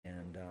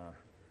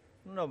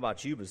don't know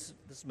about you, but this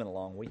has been a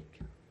long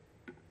week.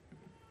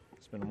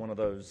 It's been one of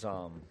those,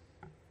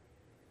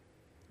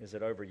 is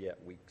it over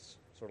yet weeks.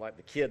 Sort of like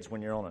the kids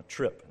when you're on a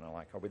trip, and they're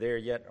like, are we there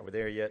yet? Are we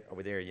there yet? Are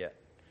we there yet?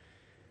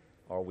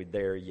 Are we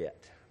there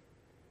yet?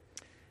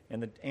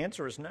 And the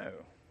answer is no.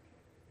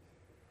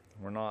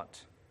 We're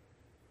not.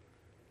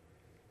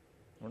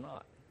 We're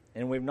not.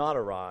 And we've not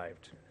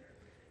arrived.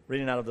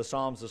 Reading out of the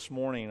Psalms this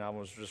morning, I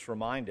was just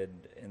reminded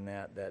in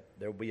that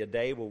there will be a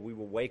day where we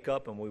will wake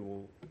up and we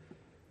will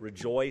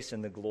rejoice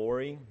in the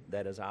glory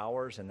that is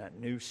ours in that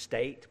new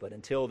state. But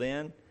until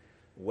then,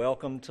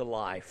 welcome to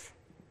life.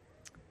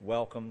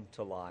 Welcome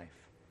to life.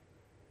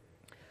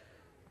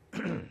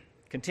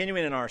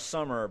 Continuing in our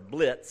summer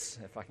blitz,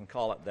 if I can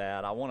call it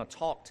that, I want to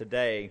talk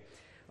today.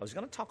 I was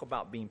going to talk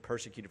about being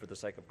persecuted for the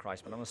sake of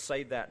Christ, but I'm going to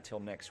save that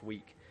until next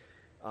week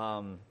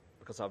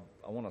because I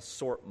want to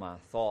sort my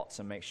thoughts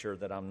and make sure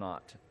that I'm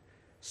not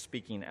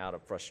speaking out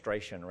of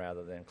frustration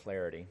rather than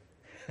clarity.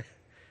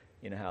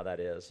 You know how that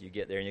is. You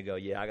get there and you go,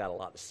 yeah, I got a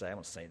lot to say. I'm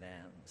going to say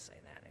that. I'm going to say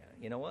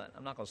that. You know what?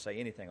 I'm not going to say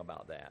anything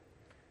about that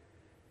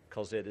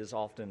because it is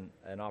often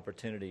an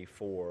opportunity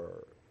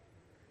for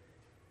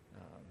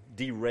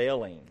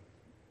derailing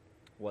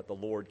what the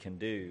Lord can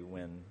do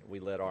when we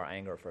let our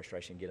anger or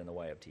frustration get in the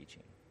way of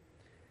teaching.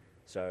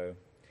 So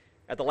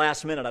at the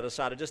last minute, I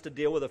decided just to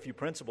deal with a few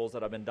principles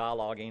that I've been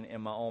dialoguing in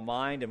my own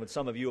mind and with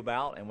some of you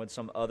about and with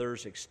some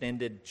others,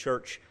 extended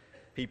church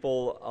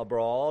people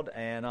abroad,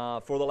 and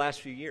for the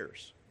last few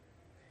years.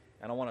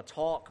 And I want to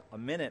talk a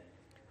minute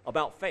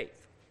about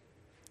faith.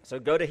 So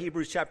go to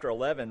Hebrews chapter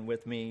 11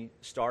 with me,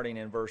 starting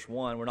in verse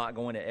 1. We're not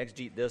going to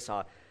exegete this.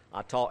 I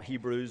taught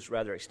Hebrews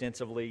rather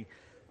extensively.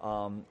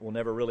 We'll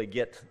never really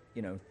get,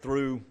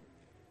 through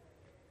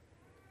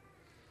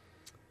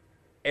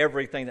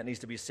everything that needs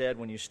to be said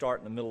when you start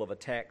in the middle of a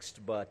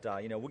text. But,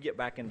 we'll get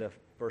back into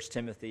 1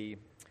 Timothy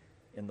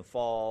in the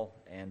fall.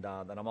 And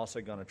then I'm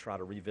also going to try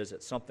to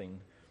revisit something,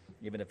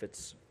 even if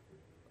it's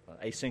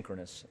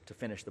asynchronous, to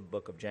finish the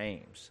book of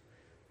James,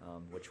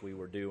 which we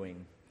were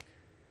doing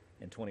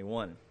in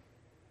 21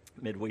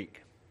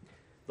 midweek.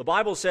 The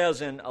Bible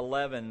says in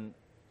 11th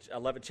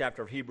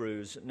chapter of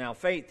Hebrews, now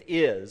faith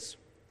is,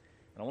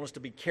 and I want us to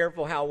be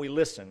careful how we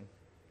listen.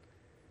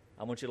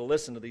 I want you to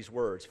listen to these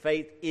words.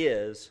 Faith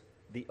is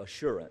the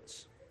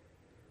assurance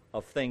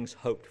of things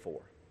hoped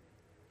for.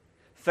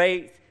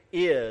 Faith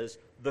is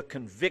the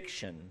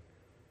conviction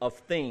of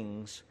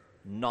things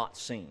not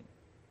seen.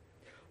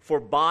 For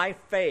by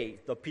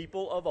faith the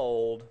people of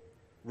old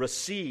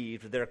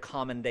received their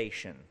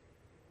commendation.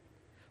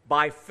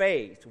 By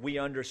faith we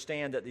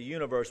understand that the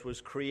universe was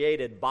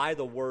created by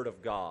the Word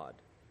of God,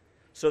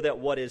 so that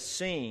what is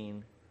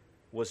seen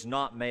was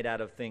not made out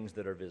of things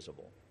that are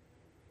visible.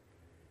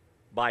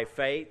 By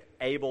faith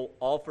Abel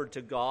offered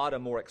to God a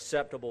more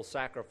acceptable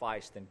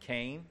sacrifice than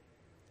Cain,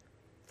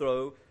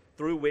 through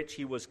which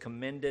he was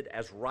commended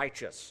as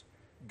righteous,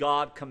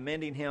 God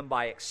commending him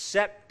by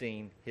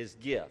accepting his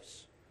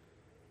gifts.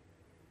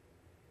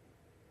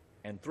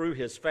 And through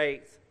his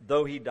faith,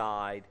 though he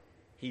died,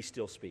 he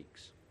still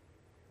speaks.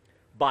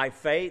 By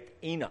faith,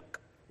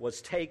 Enoch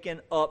was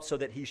taken up so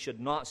that he should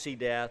not see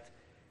death,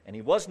 and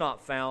he was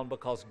not found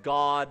because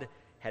God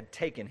had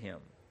taken him.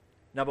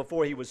 Now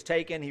before he was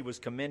taken, he was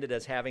commended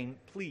as having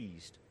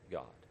pleased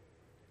God.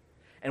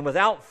 And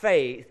without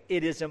faith,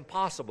 it is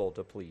impossible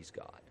to please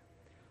God.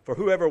 For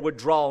whoever would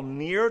draw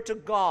near to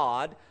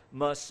God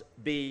must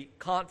be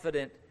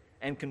confident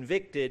and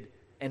convicted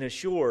and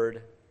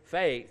assured,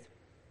 faith,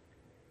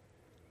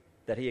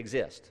 that he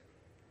exists,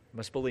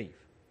 must believe,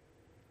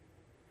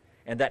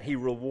 and that he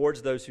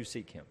rewards those who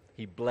seek him.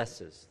 He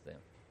blesses them.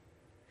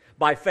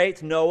 By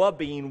faith, Noah,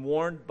 being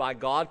warned by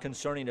God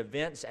concerning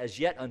events as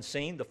yet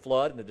unseen, the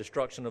flood and the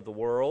destruction of the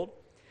world,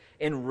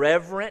 in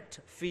reverent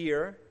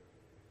fear,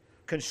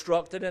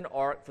 constructed an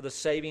ark for the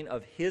saving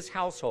of his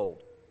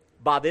household.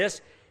 By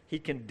this, he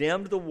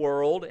condemned the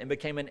world and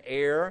became an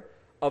heir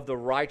of the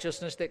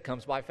righteousness that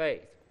comes by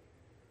faith.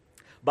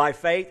 By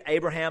faith,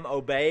 Abraham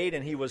obeyed,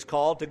 and he was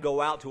called to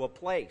go out to a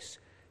place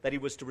that he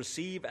was to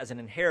receive as an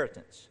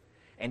inheritance.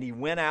 And he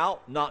went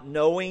out, not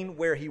knowing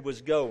where he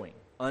was going,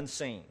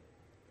 unseen.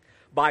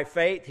 By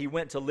faith, he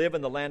went to live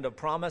in the land of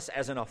promise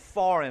as in a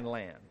foreign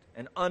land,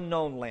 an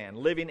unknown land,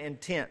 living in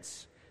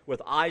tents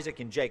with Isaac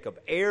and Jacob,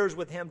 heirs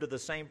with him to the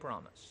same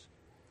promise.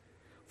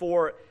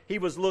 For he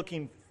was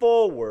looking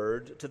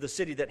forward to the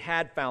city that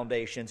had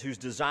foundations, whose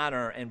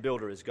designer and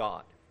builder is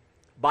God.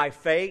 By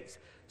faith,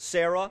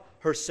 Sarah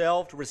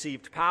herself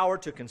received power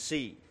to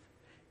conceive,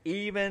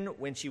 even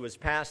when she was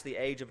past the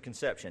age of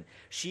conception,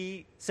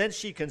 since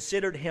she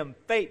considered him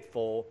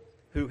faithful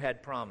who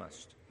had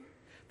promised.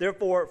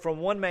 Therefore, from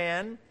one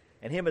man,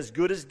 and him as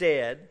good as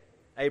dead,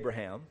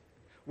 Abraham,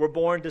 were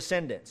born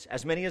descendants,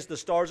 as many as the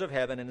stars of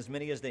heaven and as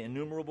many as the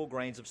innumerable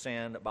grains of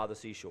sand by the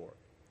seashore.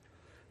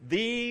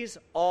 These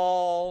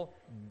all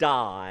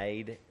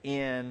died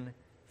in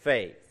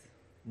faith,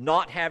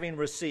 not having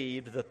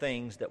received the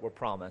things that were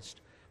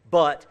promised,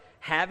 but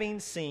having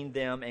seen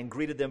them and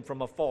greeted them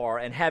from afar,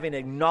 and having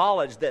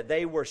acknowledged that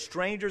they were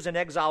strangers and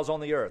exiles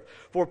on the earth.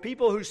 For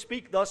people who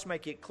speak thus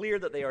make it clear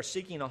that they are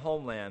seeking a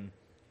homeland.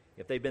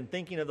 If they'd been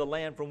thinking of the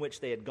land from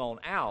which they had gone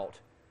out,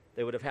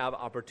 they would have had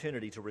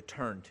opportunity to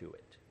return to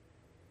it.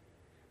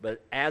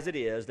 But as it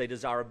is, they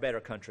desire a better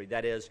country,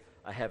 that is,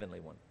 a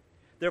heavenly one.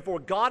 Therefore,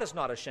 God is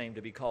not ashamed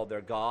to be called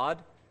their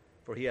God,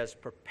 for he has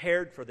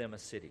prepared for them a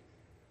city.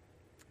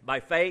 By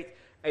faith,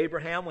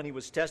 Abraham, when he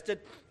was tested,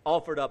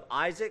 offered up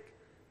Isaac,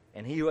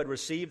 and he who had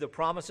received the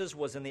promises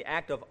was in the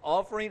act of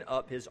offering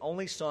up his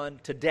only son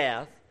to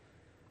death,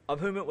 of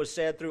whom it was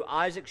said, through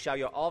Isaac shall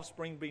your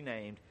offspring be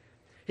named.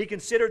 He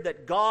considered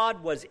that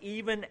God was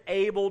even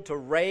able to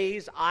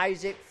raise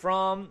Isaac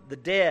from the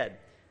dead,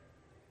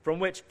 from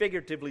which,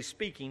 figuratively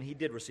speaking, he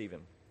did receive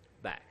him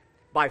back.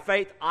 By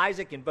faith,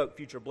 Isaac invoked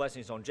future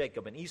blessings on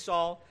Jacob and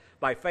Esau.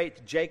 By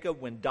faith, Jacob,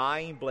 when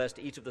dying, blessed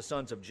each of the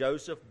sons of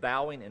Joseph,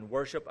 bowing in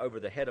worship over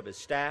the head of his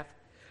staff.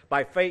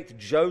 By faith,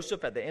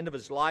 Joseph, at the end of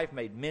his life,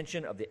 made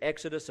mention of the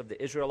exodus of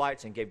the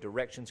Israelites and gave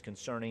directions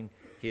concerning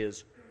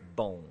his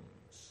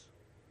bones.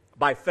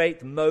 By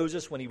faith,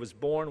 Moses, when he was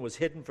born, was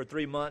hidden for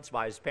 3 months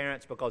by his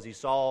parents because he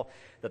saw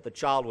that the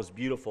child was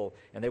beautiful,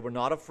 and they were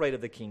not afraid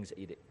of the king's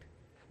edict.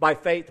 By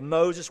faith,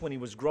 Moses, when he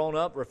was grown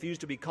up,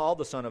 refused to be called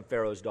the son of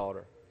Pharaoh's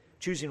daughter,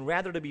 choosing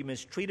rather to be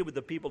mistreated with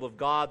the people of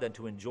God than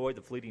to enjoy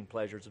the fleeting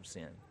pleasures of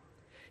sin.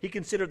 He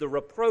considered the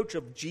reproach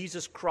of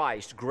Jesus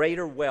Christ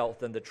greater wealth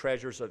than the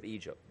treasures of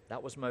Egypt.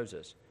 That was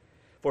Moses.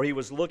 For he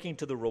was looking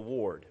to the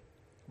reward.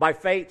 By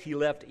faith he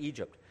left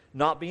Egypt,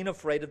 not being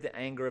afraid of the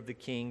anger of the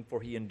king, for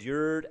he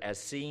endured as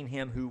seeing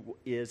him who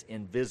is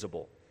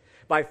invisible.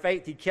 By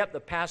faith he kept the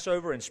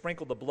Passover and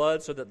sprinkled the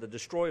blood so that the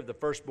destroyer of the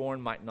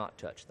firstborn might not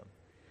touch them.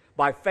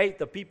 By faith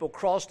the people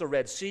crossed the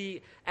Red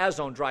Sea as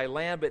on dry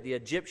land, but the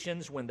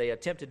Egyptians, when they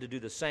attempted to do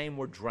the same,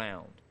 were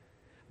drowned.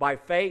 By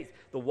faith,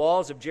 the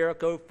walls of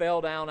Jericho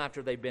fell down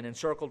after they'd been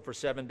encircled for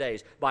 7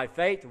 days. By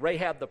faith,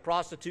 Rahab the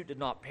prostitute did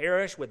not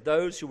perish with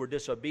those who were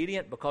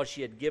disobedient because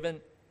she had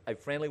given a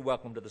friendly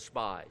welcome to the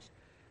spies.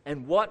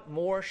 And what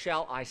more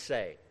shall I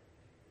say?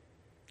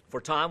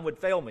 For time would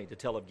fail me to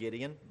tell of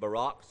Gideon,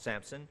 Barak,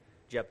 Samson,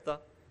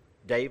 Jephthah,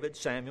 David,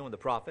 Samuel, and the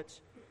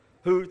prophets,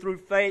 who through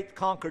faith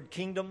conquered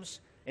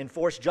kingdoms,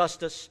 enforced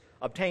justice,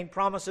 obtained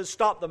promises,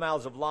 stopped the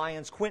mouths of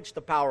lions, quenched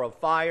the power of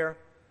fire,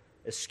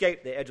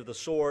 escaped the edge of the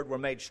sword, were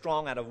made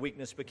strong out of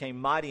weakness, became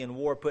mighty in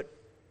war, put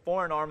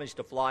foreign armies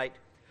to flight.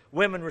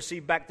 Women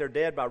received back their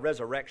dead by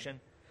resurrection.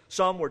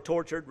 Some were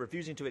tortured,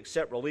 refusing to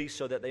accept release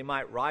so that they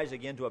might rise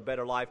again to a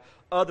better life.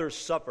 Others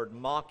suffered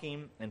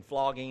mocking and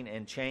flogging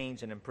and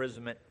chains and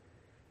imprisonment.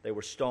 They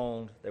were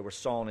stoned. They were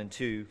sawn in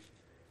two.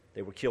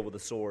 They were killed with a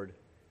sword.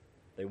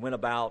 They went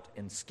about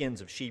in skins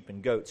of sheep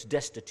and goats,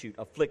 destitute,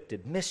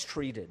 afflicted,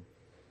 mistreated,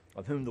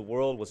 of whom the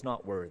world was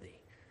not worthy,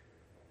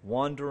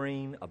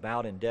 wandering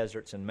about in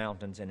deserts and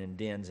mountains and in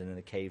dens and in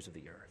the caves of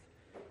the earth.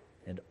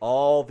 And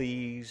all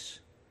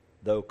these,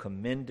 though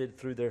commended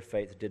through their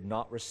faith, did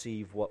not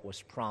receive what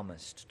was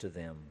promised to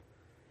them,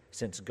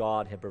 since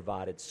God had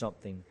provided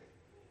something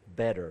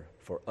better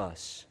for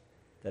us,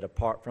 that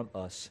apart from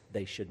us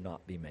they should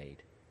not be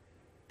made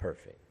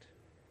perfect.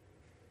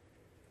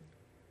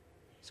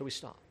 So we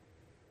stop.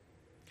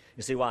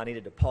 You see why I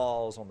needed to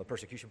pause on the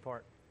persecution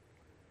part?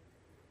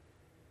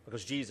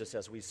 Because Jesus,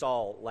 as we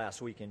saw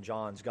last week in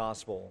John's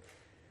Gospel,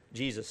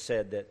 Jesus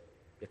said that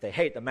if they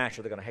hate the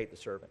master, they're going to hate the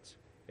servants.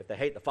 If they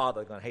hate the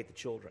father, they're going to hate the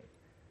children.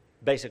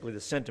 Basically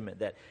the sentiment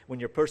that when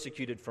you're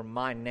persecuted for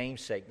my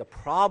name's sake, the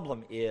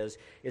problem is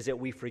that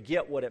we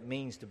forget what it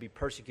means to be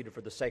persecuted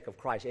for the sake of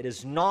Christ. It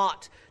is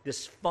not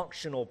this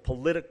functional,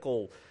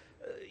 political,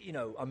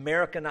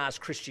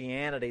 Americanized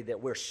Christianity that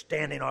we're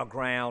standing our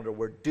ground or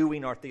we're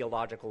doing our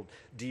theological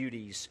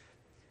duties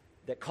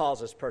that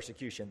causes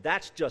persecution.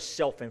 That's just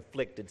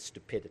self-inflicted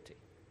stupidity.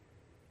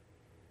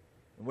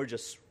 And we're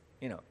just,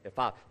 if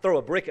I throw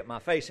a brick at my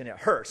face and it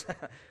hurts,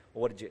 well,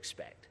 what did you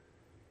expect?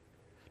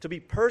 To be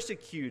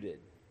persecuted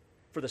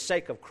for the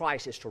sake of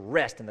Christ is to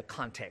rest in the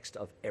context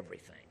of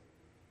everything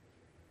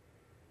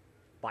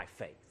by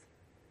faith.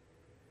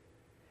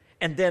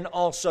 And then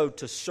also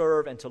to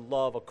serve and to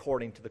love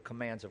according to the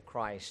commands of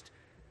Christ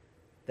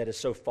that is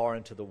so far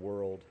into the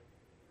world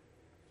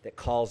that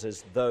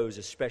causes those,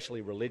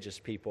 especially religious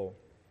people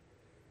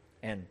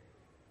and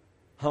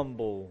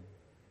humble,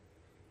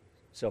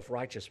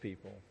 self-righteous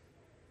people,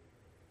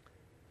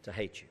 to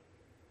hate you.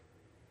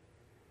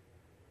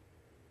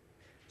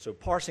 So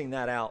parsing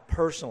that out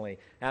personally,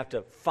 I have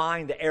to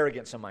find the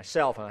arrogance in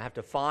myself, and I have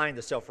to find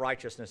the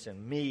self-righteousness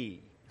in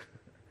me.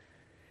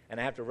 And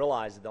I have to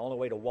realize that the only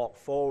way to walk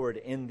forward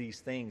in these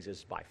things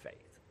is by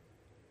faith.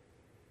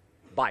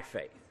 By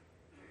faith.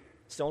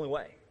 It's the only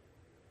way.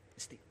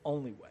 It's the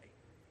only way.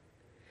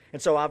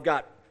 And so I've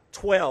got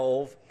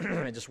 12,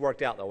 it just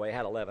worked out that way. I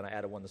had 11, I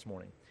added one this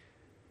morning.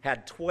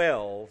 Had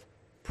 12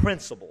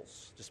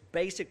 principles, just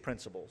basic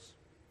principles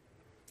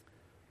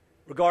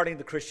regarding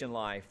the Christian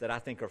life that I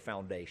think are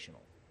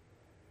foundational.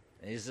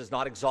 And this is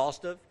not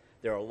exhaustive.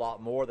 There are a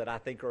lot more that I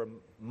think are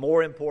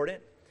more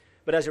important.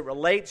 But as it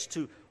relates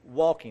to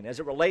walking, as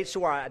it relates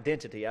to our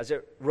identity, as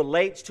it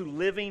relates to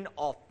living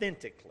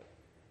authentically.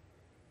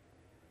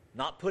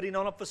 Not putting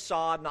on a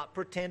facade, not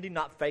pretending,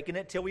 not faking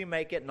it till we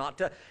make it, not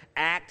to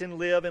act and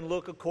live and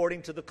look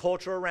according to the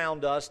culture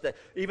around us, that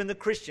even the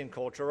Christian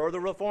culture or the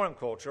Reformed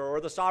culture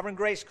or the Sovereign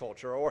Grace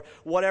culture or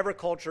whatever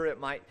culture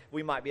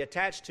we might be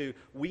attached to.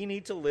 We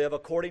need to live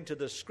according to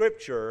the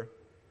Scripture,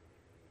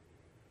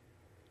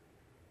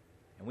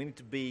 and we need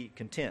to be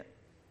content.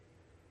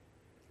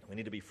 We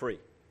need to be free.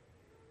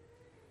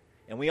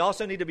 And we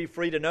also need to be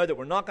free to know that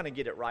we're not going to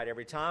get it right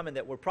every time, and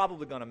that we're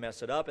probably going to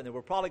mess it up, and that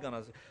we're probably going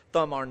to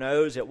thumb our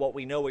nose at what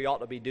we know we ought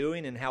to be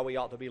doing and how we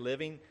ought to be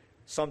living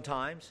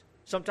sometimes.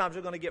 Sometimes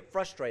we're going to get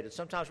frustrated.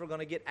 Sometimes we're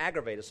going to get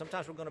aggravated.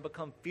 Sometimes we're going to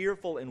become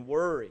fearful and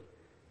worry.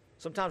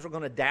 Sometimes we're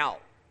going to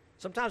doubt.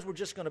 Sometimes we're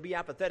just going to be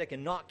apathetic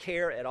and not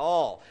care at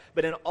all.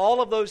 But in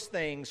all of those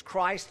things,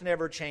 Christ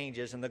never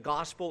changes, and the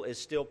gospel is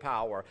still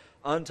power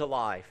unto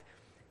life.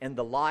 And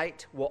the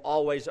light will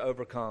always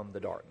overcome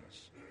the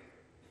darkness.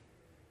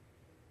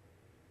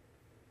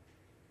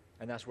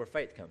 And that's where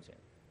faith comes in.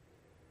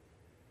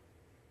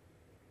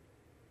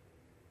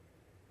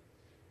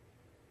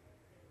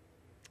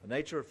 The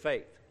nature of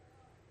faith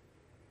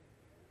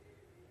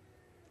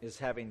is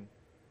having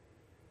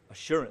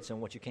assurance in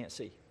what you can't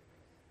see.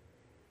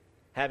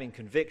 Having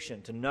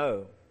conviction to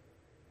know.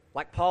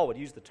 Like Paul would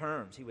use the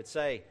terms. He would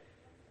say,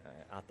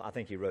 I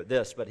think he wrote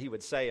this, but he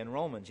would say in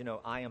Romans,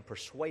 I am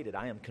persuaded,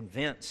 I am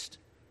convinced.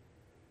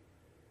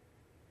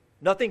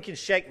 Nothing can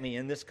shake me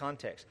in this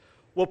context.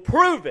 Well,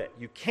 prove it.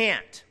 You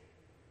can't.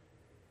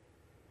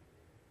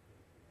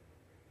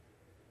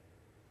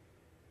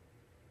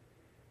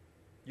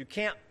 You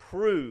can't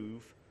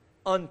prove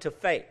unto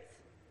faith.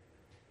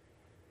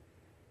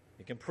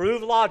 You can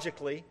prove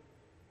logically.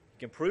 You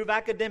can prove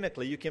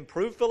academically. You can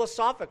prove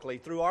philosophically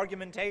through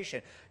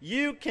argumentation.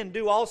 You can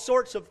do all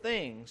sorts of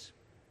things.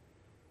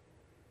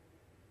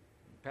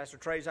 Pastor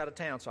Trey's out of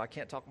town, so I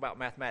can't talk about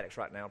mathematics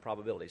right now and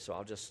probability, so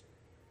I'll just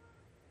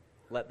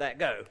let that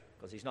go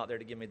because he's not there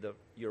to give me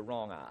your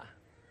wrong eye.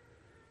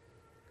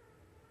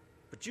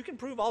 But you can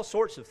prove all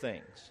sorts of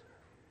things.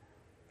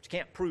 But you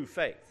can't prove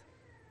faith.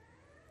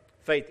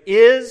 Faith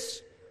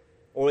is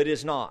or it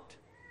is not.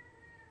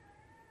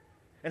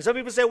 And some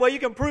people say, well, you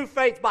can prove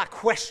faith by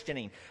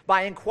questioning,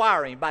 by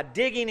inquiring, by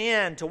digging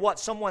into what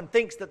someone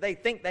thinks that they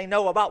think they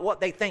know about what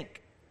they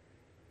think.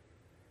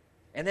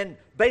 And then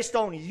based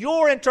on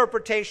your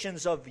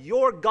interpretations of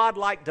your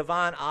godlike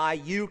divine eye,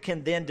 you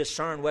can then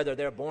discern whether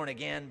they're born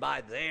again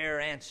by their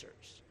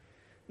answers.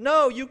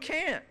 No, you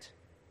can't.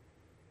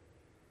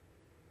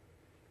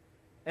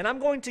 And I'm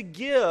going to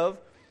give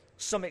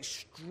some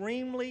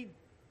extremely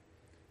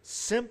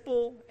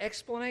simple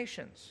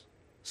explanations,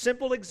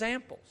 simple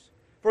examples.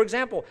 For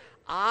example,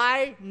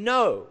 I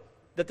know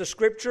that the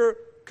Scripture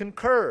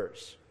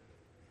concurs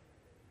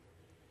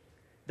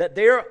that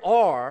there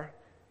are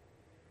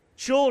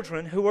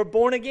children who are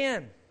born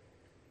again.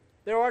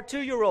 There are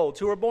 2-year-olds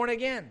who are born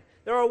again.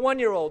 There are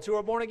 1-year-olds who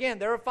are born again.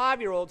 There are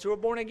 5-year-olds who are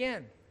born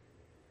again.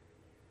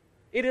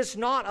 It is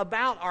not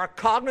about our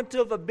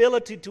cognitive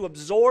ability to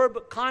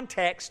absorb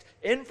context,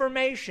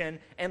 information,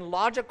 and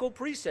logical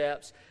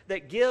precepts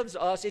that gives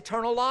us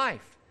eternal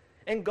life.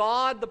 And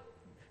God,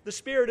 the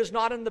Spirit, is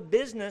not in the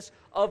business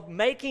of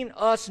making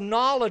us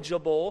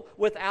knowledgeable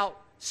without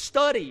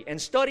study,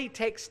 and study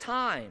takes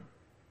time.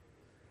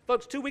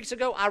 Folks, 2 weeks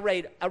ago, I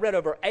read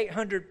over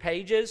 800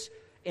 pages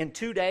in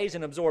 2 days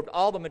and absorbed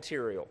all the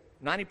material,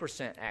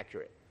 90%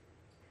 accurate.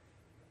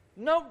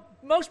 No,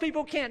 most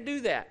people can't do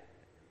that.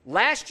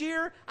 Last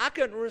year, I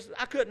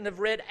couldn't have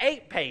read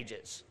 8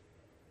 pages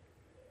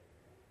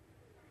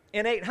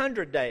in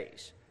 800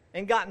 days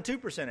and gotten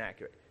 2%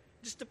 accurate.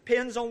 It just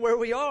depends on where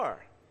we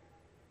are.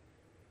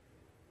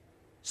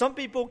 Some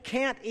people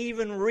can't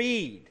even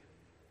read.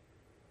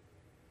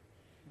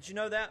 Did you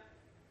know that?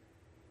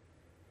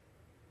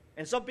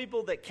 And some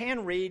people that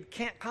can read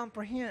can't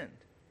comprehend.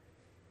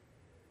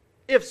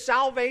 If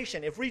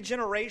salvation, if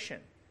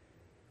regeneration,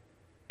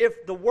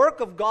 if the work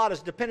of God is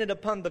dependent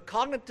upon the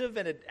cognitive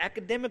and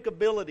academic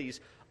abilities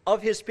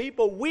of His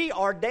people, we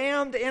are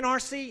damned in our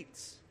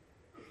seats.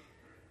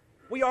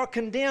 We are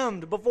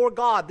condemned before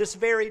God this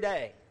very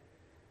day.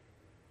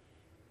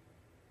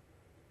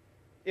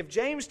 If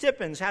James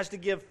Tippins has to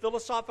give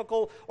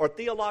philosophical or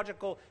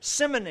theological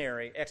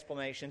seminary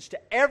explanations to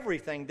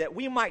everything that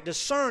we might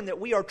discern that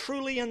we are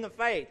truly in the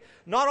faith,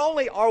 not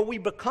only are we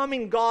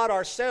becoming God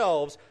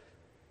ourselves,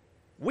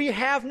 we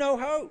have no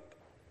hope.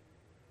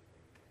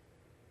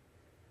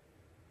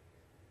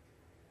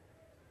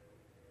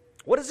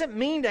 What does it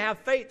mean to have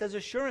faith as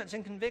assurance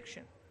and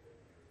conviction?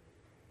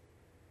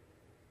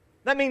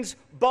 That means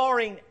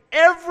barring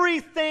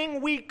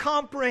everything we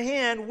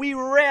comprehend, we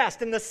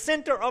rest in the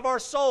center of our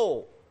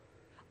soul.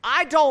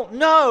 I don't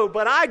know,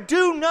 but I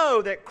do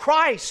know that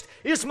Christ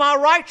is my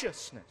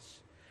righteousness.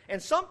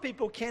 And some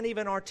people can't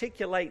even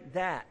articulate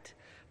that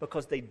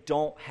because they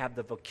don't have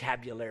the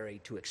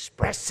vocabulary to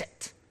express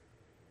it.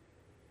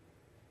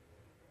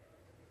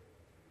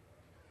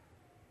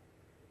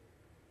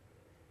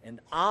 And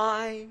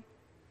I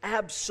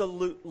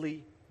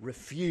absolutely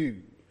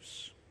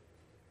refuse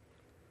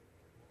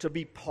to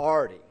be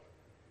party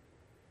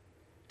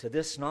to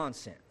this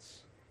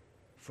nonsense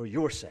for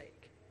your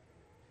sake.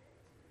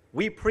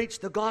 We preach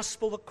the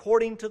gospel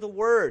according to the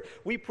Word.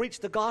 We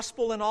preach the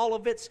gospel in all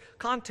of its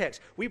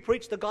context. We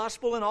preach the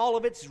gospel in all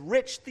of its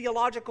rich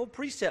theological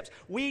precepts.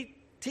 We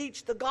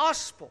teach the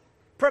gospel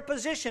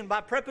preposition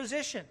by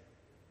preposition.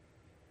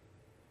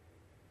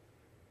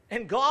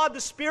 And God,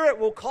 the Spirit,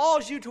 will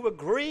cause you to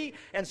agree,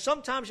 and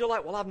sometimes you're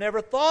like, well, I've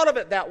never thought of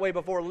it that way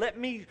before. Let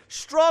me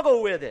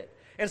struggle with it.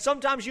 And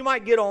sometimes you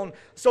might get on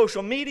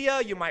social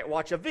media, you might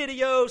watch a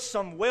video,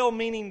 some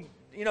well-meaning,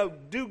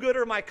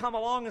 do-gooder might come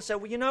along and say,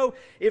 well,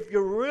 if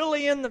you're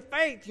really in the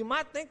faith, you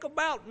might think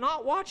about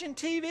not watching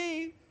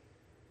TV.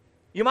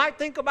 You might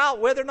think about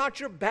whether or not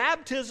your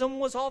baptism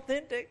was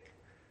authentic.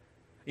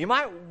 You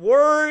might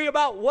worry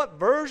about what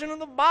version of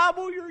the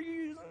Bible you're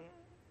using.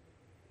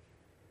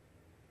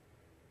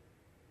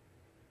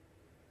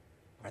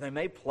 Or they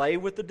may play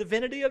with the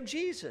divinity of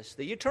Jesus,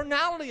 the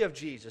eternality of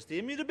Jesus, the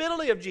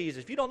immutability of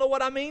Jesus. If you don't know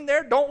what I mean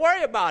there, don't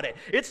worry about it.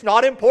 It's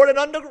not important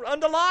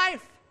unto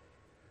life.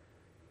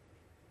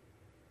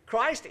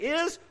 Christ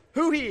is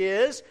who He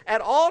is at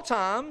all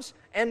times,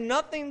 and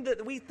nothing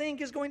that we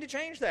think is going to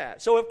change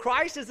that. So if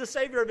Christ is the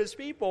Savior of His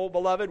people,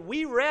 beloved,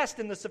 we rest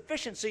in the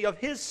sufficiency of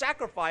His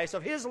sacrifice,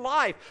 of His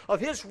life, of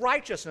His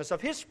righteousness,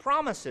 of His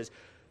promises.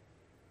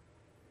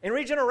 And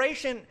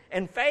regeneration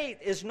and faith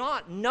is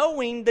not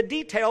knowing the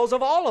details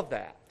of all of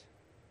that.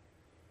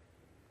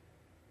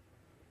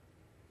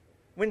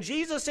 When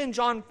Jesus in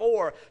John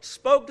 4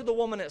 spoke to the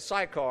woman at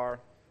Sychar,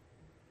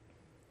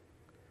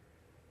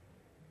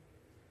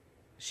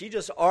 she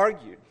just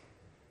argued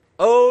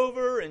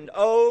over and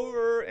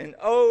over and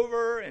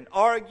over and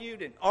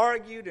argued and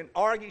argued and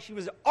argued. She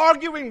was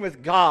arguing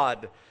with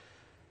God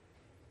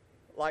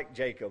like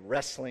Jacob,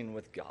 wrestling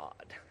with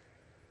God.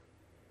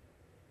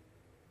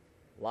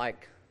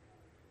 Like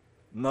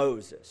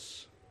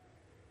Moses,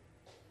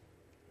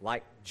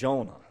 like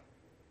Jonah.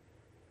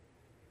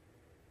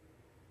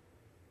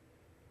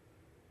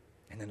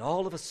 And then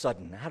all of a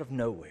sudden, out of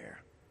nowhere,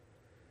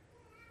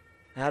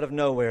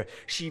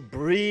 she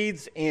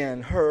breathes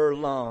in her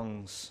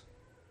lungs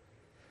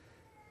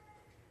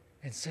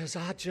and says,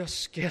 I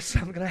just guess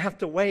I'm going to have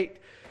to wait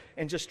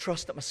and just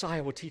trust that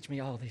Messiah will teach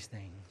me all these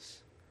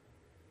things.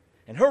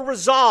 And her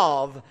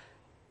resolve,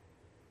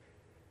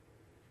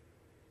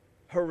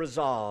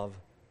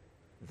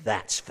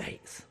 that's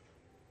faith.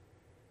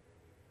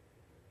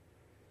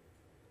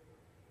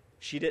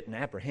 She didn't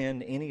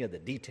apprehend any of the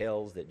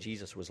details that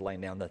Jesus was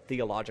laying down, the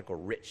theological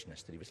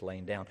richness that He was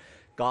laying down.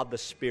 God the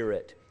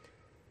Spirit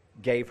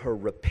gave her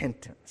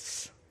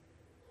repentance.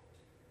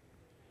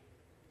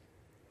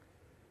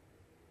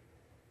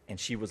 And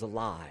she was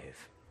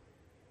alive.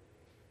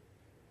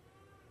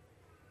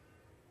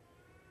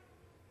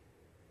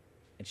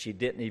 And she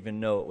didn't even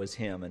know it was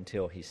Him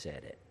until He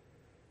said it.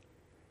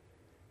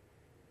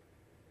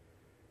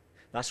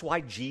 That's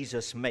why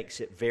Jesus makes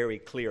it very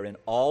clear in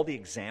all the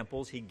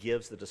examples He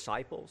gives the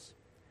disciples.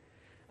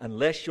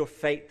 Unless your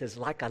faith is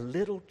like a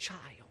little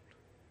child,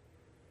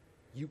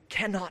 you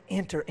cannot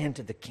enter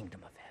into the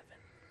kingdom of heaven.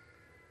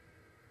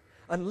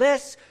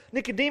 Unless,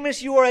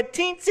 Nicodemus, you are a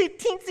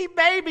teensy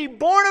baby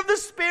born of the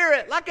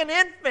Spirit, like an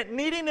infant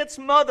needing its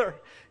mother,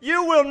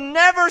 you will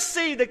never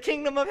see the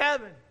kingdom of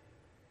heaven.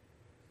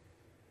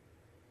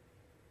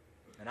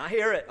 And I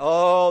hear it,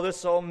 this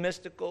is all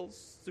mystical,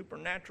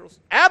 supernatural.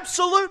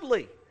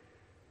 Absolutely.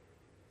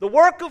 The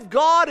work of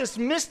God is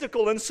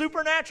mystical and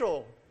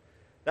supernatural.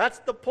 That's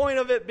the point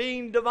of it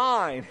being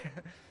divine.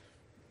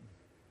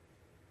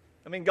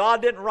 I mean,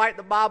 God didn't write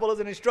the Bible as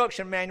an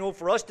instruction manual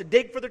for us to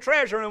dig for the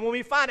treasure, and when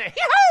we find it,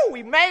 yee-hoo,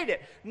 we made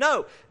it.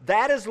 No,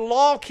 that is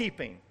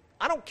law-keeping.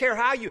 I don't care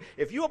how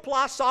if you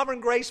apply sovereign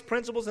grace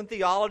principles in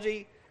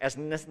theology as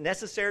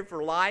necessary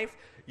for life,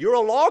 you're a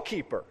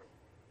law-keeper.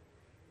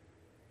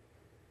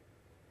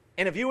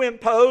 And if you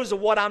impose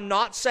what I'm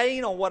not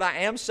saying on what I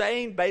am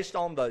saying based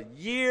on the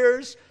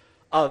years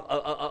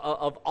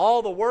of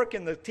all the work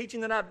and the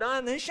teaching that I've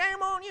done, then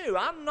shame on you.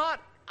 I'm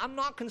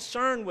not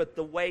concerned with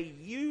the way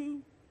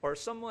you or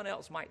someone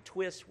else might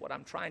twist what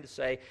I'm trying to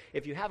say.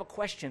 If you have a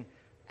question,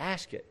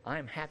 ask it. I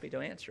am happy to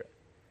answer it.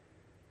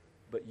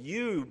 But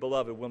you,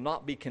 beloved, will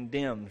not be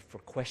condemned for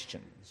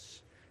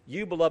questions.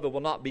 You, beloved,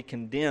 will not be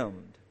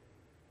condemned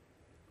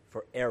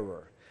for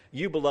error.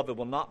 You, beloved,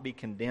 will not be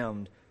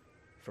condemned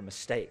for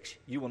mistakes.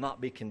 You will not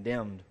be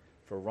condemned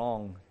for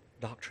wrong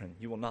doctrine.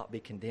 You will not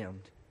be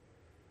condemned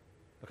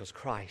because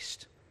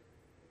Christ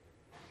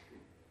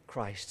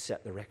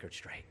set the record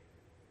straight.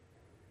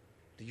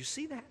 Do you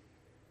see that?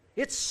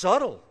 It's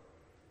subtle.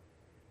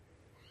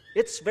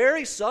 It's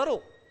very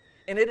subtle.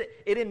 And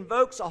it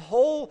invokes a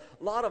whole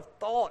lot of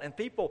thought. And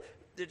people,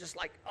 they're just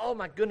like, oh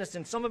my goodness.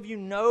 And some of you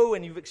know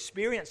and you've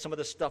experienced some of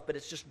this stuff, but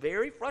it's just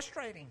very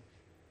frustrating.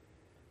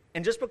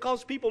 And just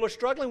because people are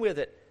struggling with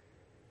it,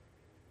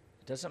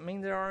 it doesn't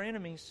mean they're our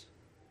enemies.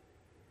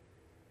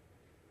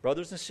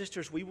 Brothers and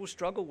sisters, we will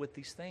struggle with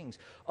these things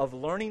of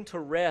learning to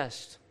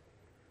rest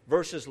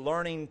versus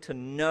learning to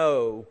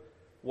know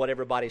what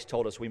everybody's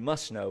told us we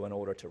must know in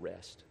order to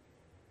rest.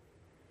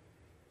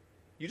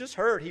 You just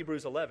heard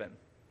Hebrews 11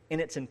 in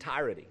its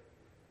entirety.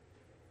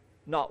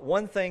 Not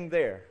one thing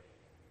there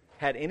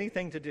had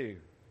anything to do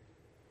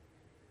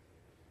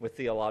with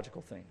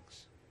theological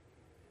things.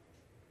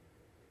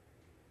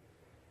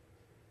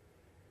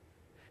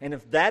 And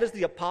if that is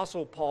the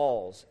Apostle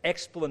Paul's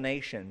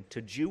explanation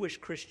to Jewish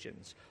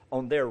Christians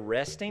on their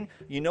resting,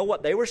 you know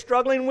what they were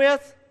struggling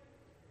with?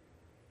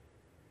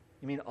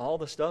 You mean all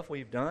the stuff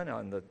we've done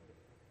on the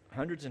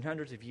hundreds and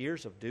hundreds of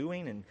years of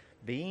doing and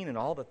being and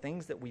all the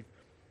things that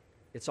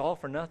it's all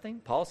for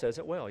nothing? Paul says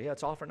it well. Yeah,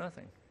 it's all for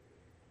nothing.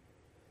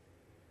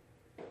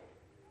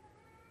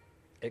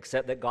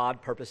 Except that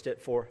God purposed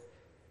it for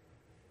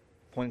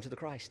pointing to the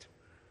Christ.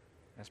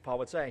 As Paul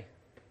would say,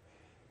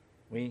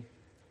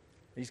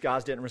 these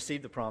guys didn't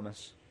receive the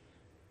promise.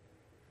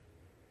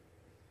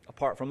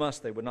 Apart from us,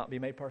 they would not be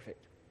made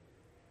perfect.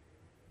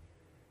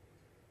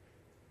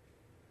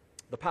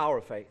 The power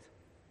of faith.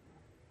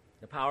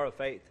 The power of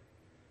faith.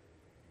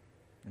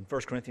 In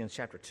 1 Corinthians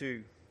chapter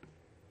 2.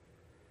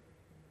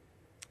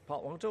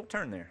 Paul, well, don't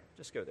turn there.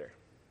 Just go there.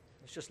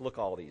 Let's just look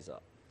all these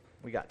up.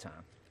 We got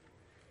time.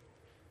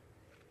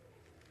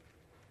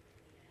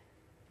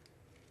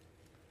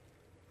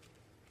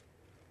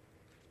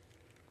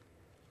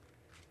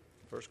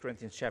 1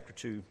 Corinthians chapter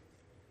 2.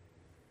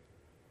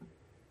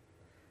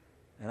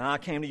 And I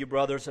came to you,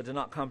 brothers. I did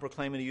not come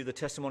proclaiming to you the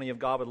testimony of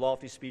God with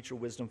lofty speech or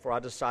wisdom, for I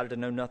decided to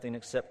know nothing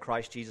except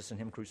Christ Jesus and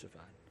Him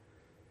crucified.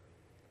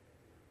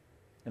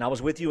 And I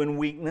was with you in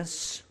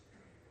weakness,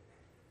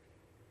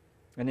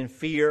 and in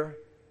fear,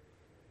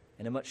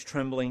 and in much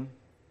trembling.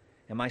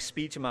 And my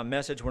speech and my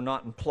message were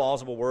not in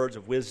plausible words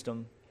of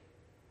wisdom.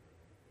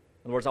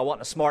 In other words, I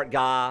wasn't a smart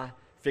guy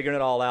figuring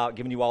it all out,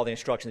 giving you all the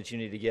instruction that you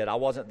need to get. I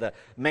wasn't the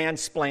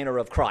mansplainer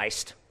of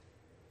Christ.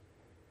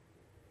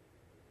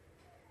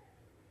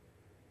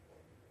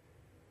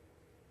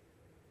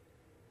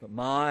 But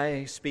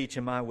my speech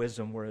and my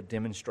wisdom were a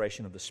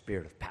demonstration of the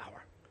Spirit of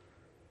power.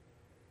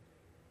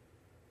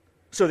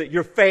 So that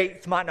your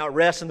faith might not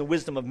rest in the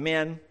wisdom of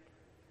men,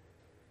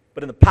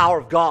 but in the power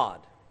of God.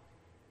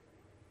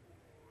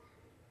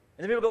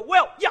 And then people go,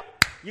 well, yeah,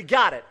 you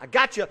got it. I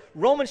got you.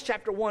 Romans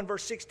chapter 1,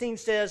 verse 16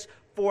 says,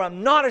 for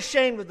I'm not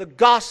ashamed of the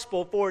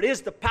gospel, for it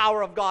is the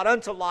power of God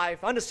unto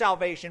life, unto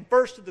salvation,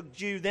 first to the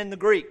Jew, then the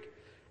Greek.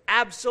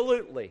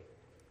 Absolutely.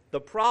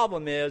 The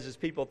problem is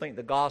people think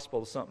the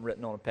gospel is something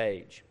written on a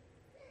page.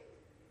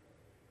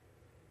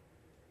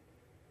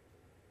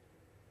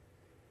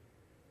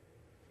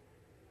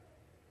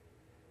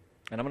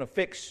 And I'm going to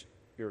fix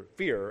your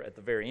fear at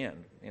the very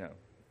end,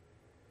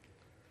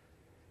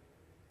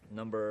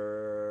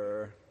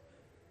 Number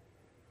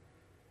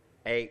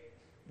 8,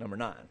 number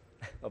 9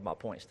 of my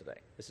points today.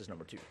 This is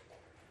number 2.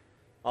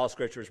 All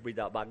Scripture is breathed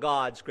out by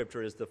God.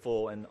 Scripture is the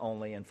full and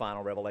only and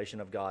final revelation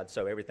of God.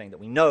 So everything that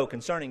we know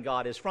concerning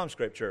God is from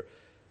Scripture.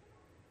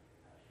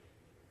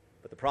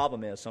 But the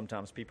problem is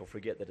sometimes people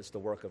forget that it's the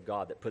work of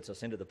God that puts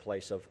us into the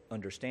place of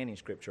understanding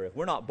Scripture. If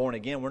we're not born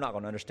again, we're not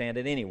going to understand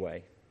it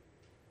anyway.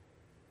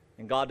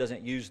 And God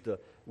doesn't use the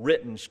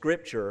written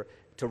Scripture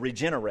to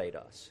regenerate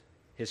us.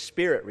 His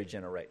Spirit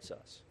regenerates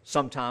us.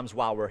 Sometimes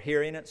while we're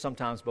hearing it,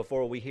 sometimes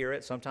before we hear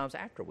it, sometimes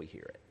after we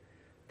hear it.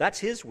 That's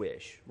His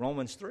wish.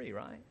 Romans 3,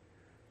 right?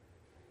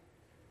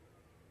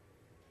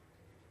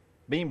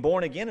 Being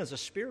born again is a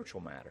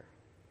spiritual matter.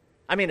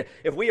 I mean,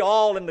 if we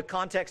all, in the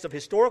context of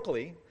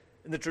historically,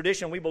 in the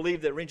tradition, we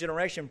believe that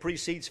regeneration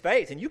precedes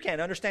faith, and you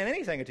can't understand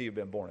anything until you've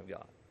been born of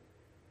God.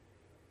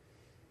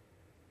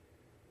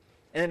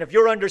 And if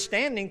your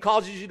understanding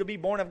causes you to be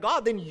born of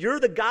God, then you're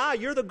the guy,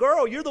 you're the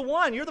girl, you're the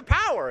one, you're the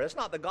power. It's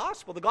not the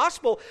gospel. The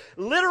gospel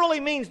literally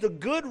means the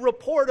good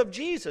report of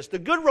Jesus, the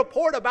good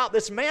report about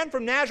this man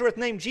from Nazareth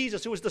named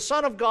Jesus, who was the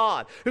Son of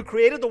God, who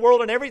created the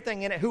world and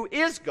everything in it, who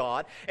is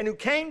God, and who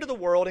came to the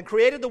world and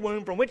created the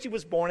womb from which He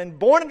was born, and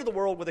born into the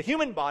world with a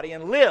human body,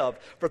 and lived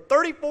for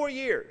 34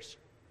 years.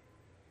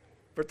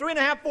 For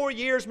 3.5, 4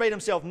 years, made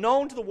Himself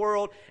known to the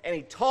world, and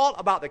He taught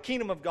about the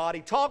kingdom of God.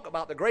 He taught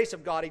about the grace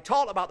of God. He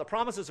taught about the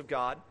promises of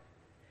God.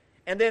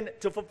 And then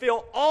to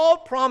fulfill all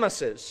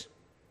promises,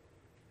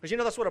 because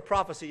that's what a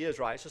prophecy is,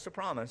 right? It's just a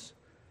promise.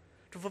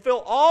 To fulfill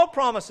all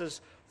promises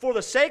for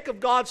the sake of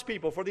God's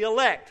people, for the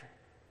elect,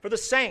 for the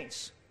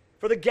saints,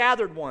 for the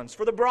gathered ones,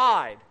 for the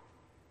bride,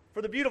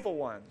 for the beautiful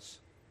ones,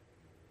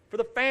 for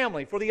the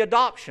family, for the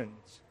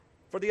adoptions,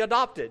 for the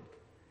adopted.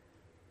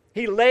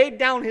 He laid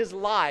down His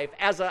life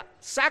as a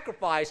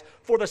sacrifice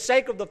for the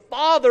sake of the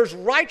Father's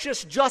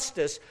righteous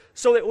justice,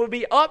 so it would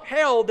be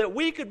upheld that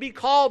we could be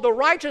called the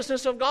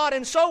righteousness of God,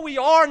 and so we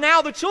are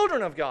now the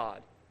children of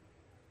God.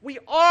 We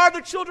are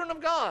the children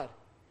of God.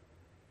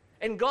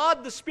 And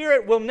God the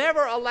Spirit will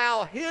never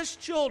allow His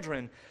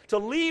children to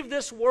leave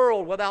this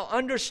world without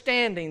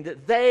understanding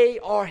that they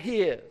are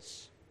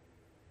His.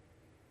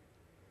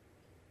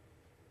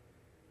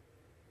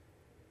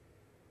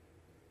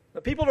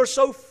 But people are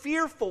so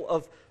fearful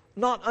of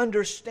not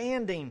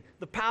understanding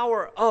the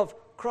power of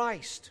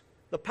Christ,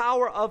 the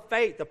power of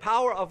faith, the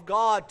power of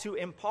God to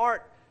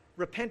impart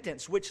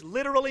repentance, which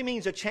literally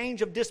means a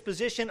change of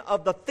disposition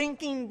of the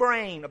thinking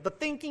brain, of the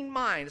thinking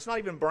mind. It's not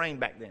even brain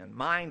back then.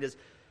 Mind is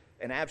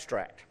an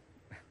abstract.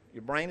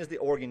 Your brain is the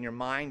organ. Your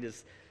mind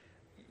is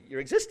your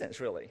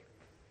existence, really.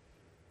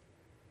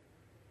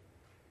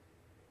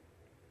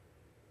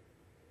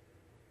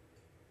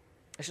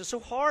 It's just so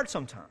hard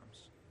sometimes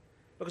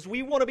because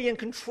we want to be in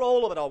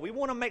control of it all. We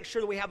want to make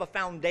sure that we have a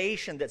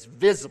foundation that's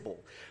visible.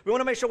 We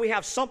want to make sure we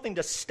have something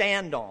to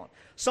stand on,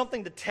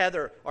 something to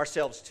tether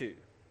ourselves to.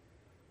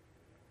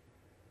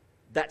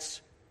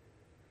 That's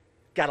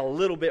got a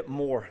little bit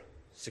more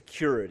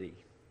security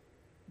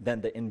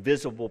than the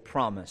invisible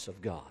promise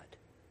of God.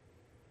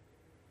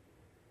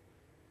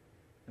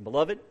 And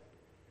beloved,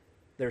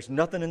 there's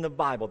nothing in the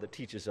Bible that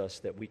teaches us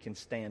that we can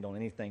stand on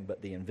anything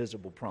but the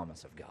invisible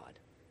promise of God.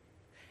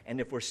 And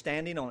if we're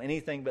standing on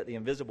anything but the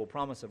invisible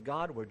promise of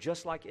God, we're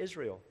just like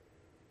Israel.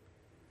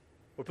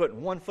 We're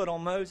putting one foot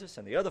on Moses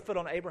and the other foot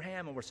on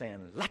Abraham, and we're saying,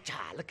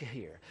 Lacha, look at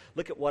here.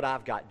 Look at what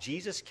I've got.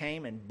 Jesus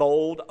came and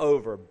bowled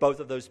over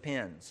both of those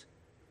pins.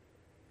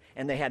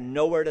 And they had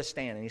nowhere to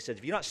stand. And he said,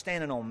 if you're not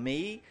standing on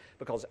me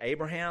because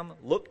Abraham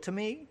looked to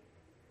me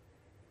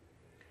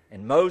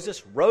and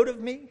Moses wrote of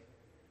me,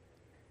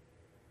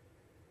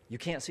 you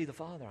can't see the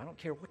Father. I don't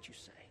care what you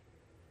say.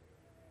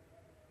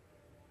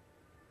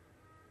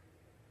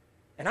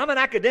 And I'm an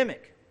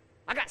academic.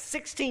 I got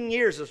 16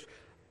 years of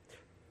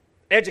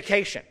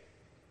education.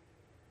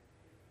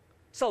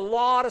 It's a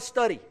lot of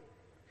study.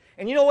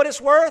 And you know what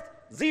it's worth?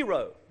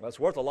 Zero. Well, it's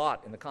worth a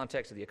lot in the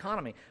context of the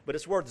economy, but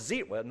it's worth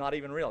zero. Well, not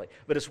even really,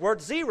 but it's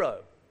worth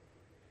zero.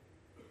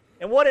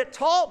 And what it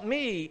taught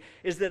me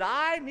is that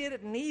I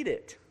didn't need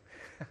it.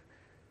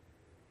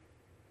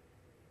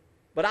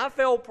 But I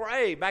fell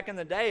prey back in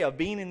the day of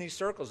being in these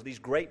circles, these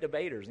great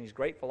debaters and these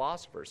great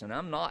philosophers. And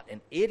I'm not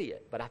an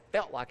idiot, but I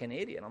felt like an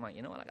idiot. I'm like,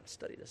 you know what, I got to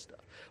study this stuff.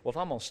 Well, if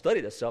I'm going to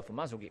study this stuff, I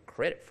might as well get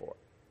credit for it.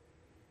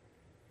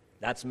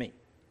 That's me.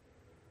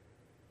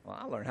 Well,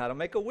 I learned how to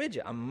make a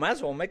widget. I might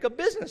as well make a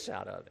business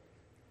out of it.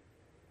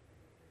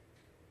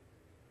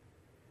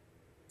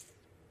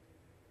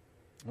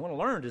 What I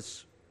learned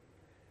is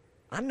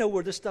I know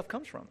where this stuff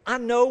comes from. I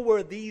know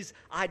where these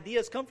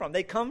ideas come from.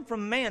 They come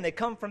from man. They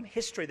come from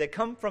history. They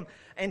come from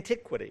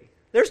antiquity.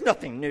 There's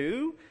nothing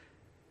new.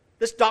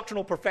 This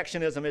doctrinal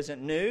perfectionism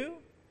isn't new.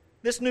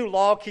 This new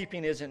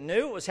law-keeping isn't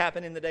new. It was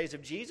happening in the days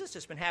of Jesus.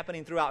 It's been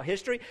happening throughout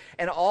history.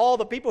 And all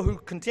the people who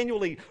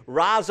continually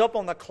rise up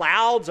on the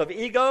clouds of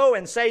ego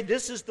and say,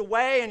 this is the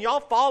way, and y'all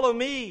follow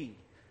me.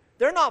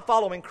 They're not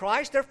following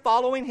Christ. They're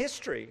following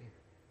history.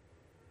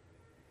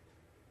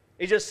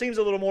 It just seems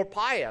a little more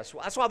pious.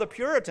 That's why the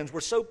Puritans were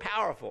so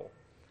powerful.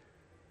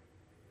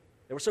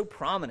 They were so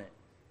prominent.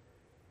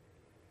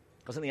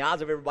 Because in the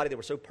eyes of everybody, they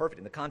were so perfect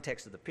in the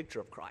context of the picture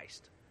of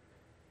Christ.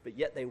 But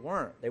yet they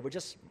weren't. They were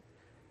just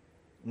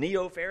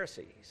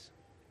neo-Pharisees.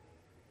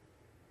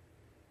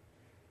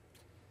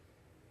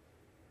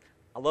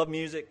 I love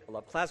music. I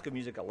love classical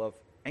music. I love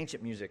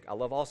ancient music. I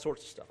love all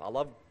sorts of stuff. I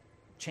love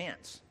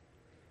chants.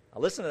 I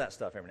listen to that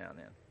stuff every now and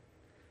then.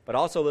 But I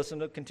also listen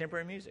to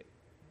contemporary music.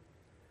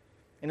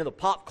 And in the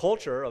pop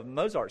culture of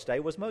Mozart's day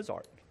was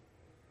Mozart.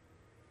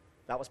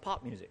 That was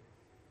pop music.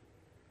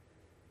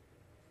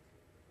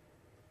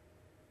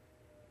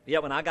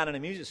 Yet when I got into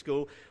music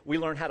school, we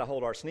learned how to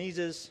hold our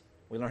sneezes.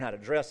 We learned how to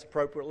dress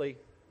appropriately.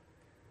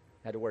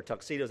 Had to wear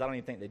tuxedos. I don't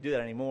even think they do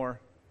that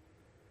anymore.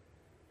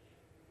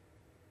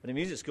 But in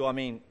music school, I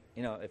mean,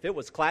 you know, if it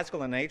was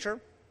classical in nature,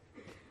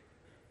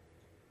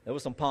 there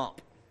was some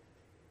pomp.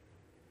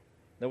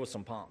 There was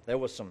some pomp. There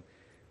was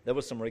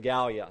some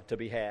regalia to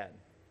be had.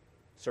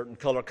 Certain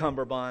color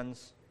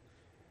cummerbunds.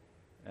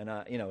 And,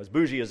 you know, as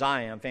bougie as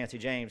I am, Fancy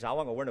James, I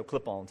wasn't going to wear no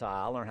clip-on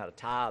tie. I learned how to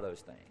tie those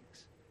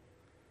things.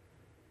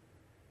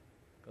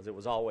 Because it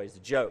was always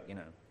the joke, you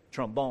know.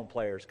 Trombone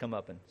players come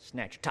up and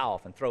snatch your tie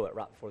off and throw it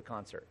right before the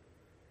concert.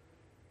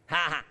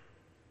 Ha-ha!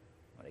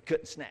 Well, they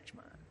couldn't snatch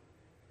mine.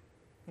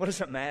 What does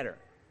it matter?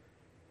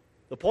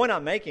 The point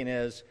I'm making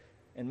is,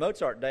 in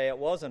Mozart day, it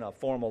wasn't a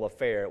formal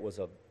affair. It was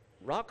a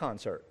rock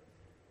concert.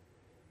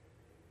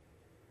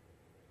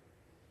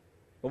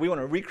 But we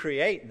want to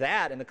recreate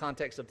that in the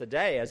context of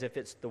today as if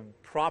it's the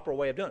proper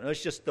way of doing it.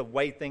 It's just the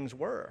way things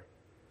were.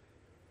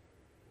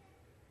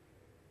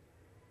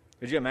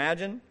 Could you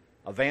imagine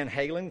a Van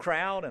Halen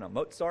crowd and a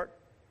Mozart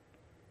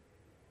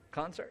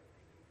concert?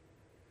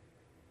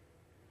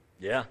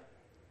 Yeah,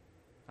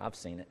 I've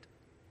seen it.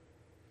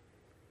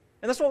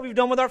 And that's what we've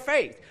done with our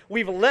faith.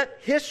 We've let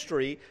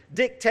history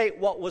dictate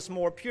what was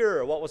more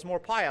pure, what was more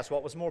pious,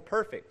 what was more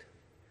perfect,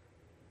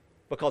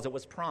 because it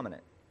was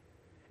prominent.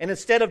 And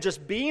instead of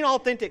just being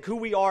authentic who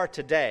we are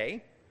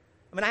today,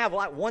 I mean, I have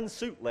like one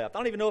suit left. I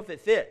don't even know if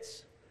it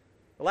fits.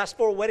 The last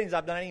 4 weddings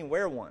I've done, I didn't even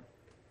wear one.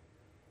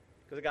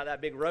 Because I got that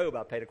big robe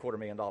I paid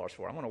 $250,000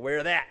 for. I'm going to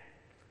wear that.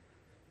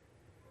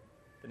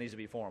 It needs to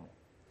be formal.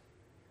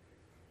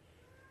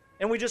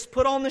 And we just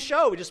put on the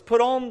show. We just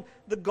put on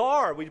the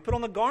garb. We put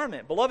on the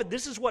garment. Beloved,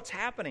 this is what's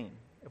happening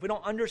if we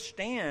don't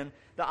understand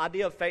the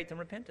idea of faith and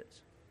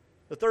repentance.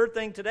 The third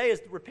thing today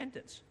is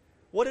repentance.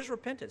 What is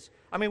repentance?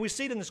 I mean, we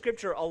see it in the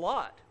Scripture a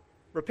lot.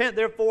 Repent,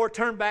 therefore,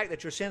 turn back,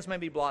 that your sins may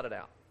be blotted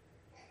out.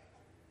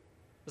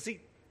 But see,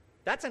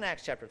 that's in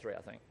Acts chapter 3,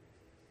 I think.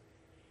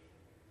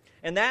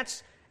 And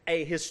that's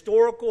a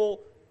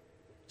historical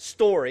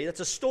story. That's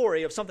a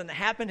story of something that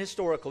happened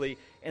historically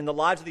in the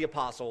lives of the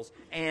apostles,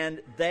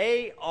 and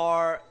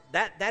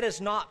that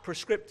is not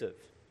prescriptive.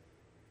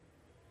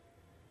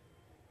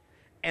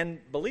 And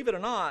believe it or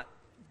not,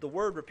 the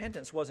word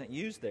repentance wasn't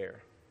used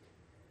there.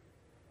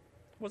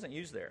 It wasn't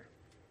used there.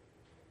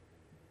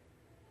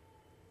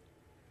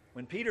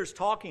 When Peter's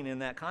talking in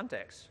that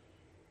context,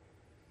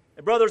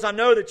 brothers, I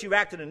know that you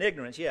acted in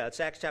ignorance. Yeah, it's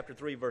Acts chapter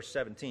 3, verse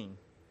 17.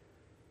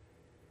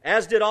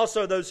 As did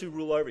also those who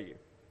rule over you.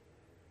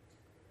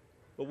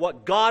 But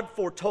what God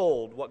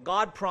foretold, what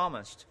God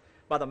promised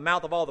by the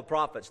mouth of all the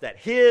prophets, that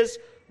His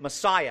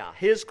Messiah,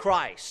 His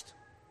Christ,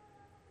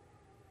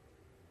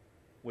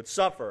 would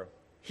suffer,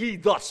 He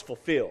thus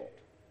fulfilled.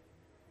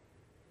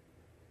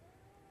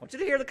 I want you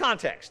to hear the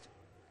context.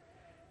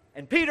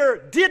 And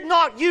Peter did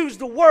not use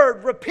the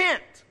word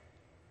repent.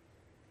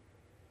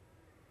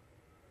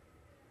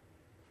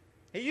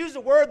 He used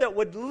a word that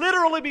would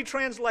literally be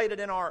translated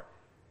in our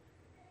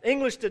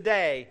English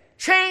today.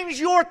 Change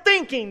your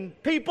thinking,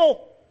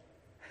 people.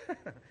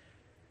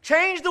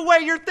 Change the way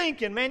you're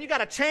thinking, man. You got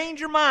to change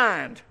your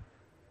mind.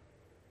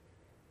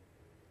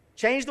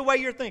 Change the way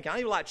you're thinking. I don't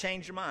even like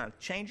change your mind.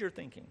 Change your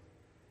thinking.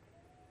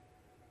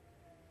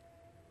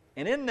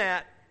 And in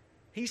that,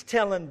 he's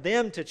telling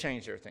them to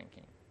change their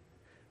thinking.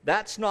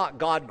 That's not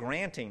God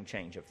granting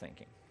change of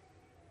thinking.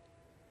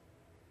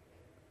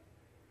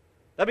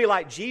 That'd be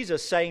like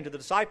Jesus saying to the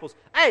disciples,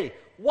 hey,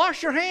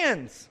 wash your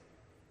hands.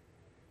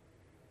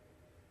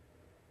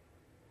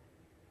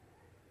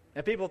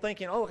 And people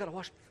thinking, oh, I got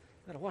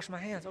to wash my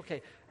hands.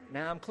 Okay,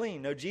 now I'm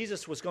clean. No,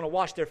 Jesus was going to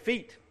wash their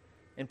feet.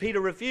 And Peter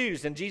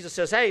refused. And Jesus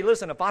says, hey,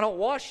 listen, if I don't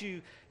wash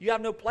you, you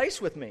have no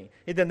place with me.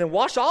 And then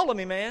wash all of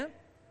me, man.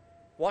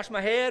 Wash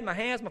my head, my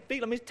hands, my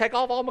feet. Let me take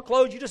off all my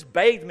clothes. You just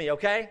bathe me,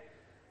 okay?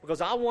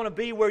 Because I want to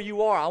be where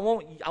you are. I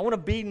want to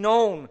be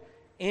known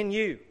in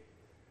you.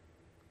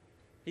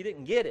 He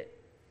didn't get it.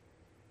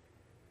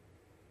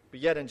 But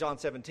yet in John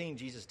 17,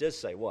 Jesus does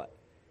say what?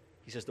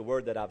 He says, the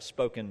word that I've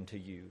spoken to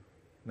you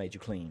made you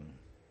clean.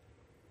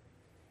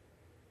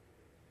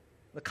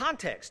 The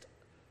context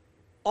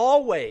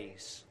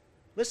always,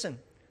 listen,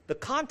 the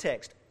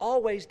context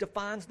always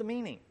defines the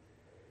meaning.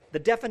 The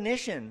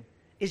definition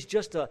is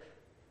just a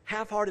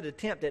half-hearted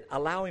attempt at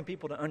allowing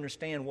people to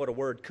understand what a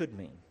word could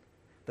mean.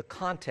 The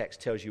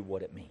context tells you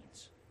what it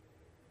means.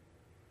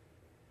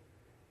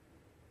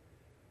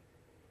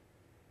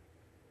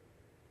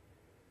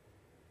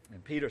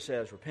 And Peter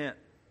says, repent.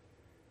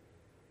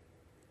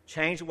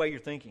 Change the way you're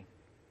thinking.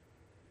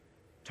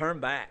 Turn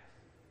back,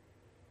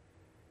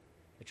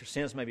 that your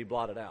sins may be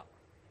blotted out.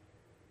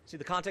 See,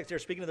 the context they're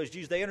speaking to those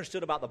Jews, they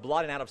understood about the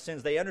blotting out of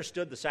sins. They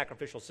understood the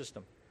sacrificial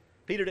system.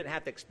 Peter didn't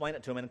have to explain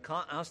it to them. And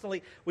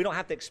constantly, we don't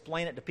have to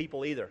explain it to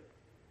people either,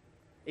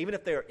 even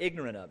if they're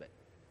ignorant of it.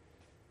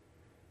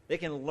 They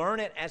can learn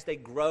it as they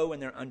grow in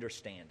their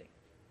understanding.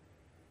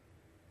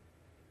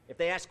 If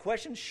they ask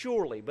questions,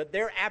 surely, but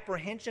their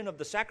apprehension of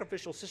the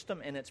sacrificial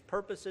system and its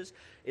purposes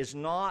is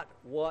not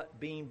what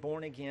being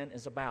born again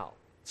is about.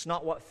 It's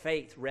not what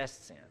faith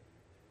rests in.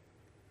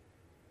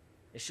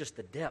 It's just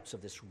the depths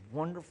of this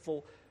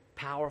wonderful,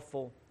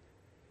 powerful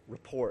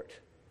report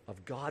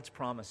of God's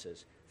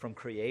promises from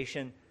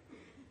creation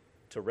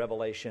to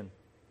revelation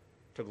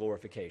to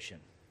glorification.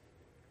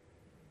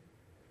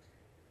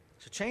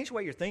 So change the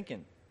way you're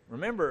thinking.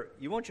 Remember,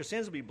 you want your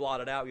sins to be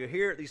blotted out. You're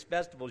here at these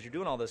festivals. You're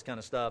doing all this kind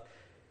of stuff.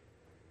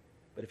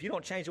 But if you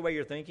don't change the way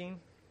you're thinking,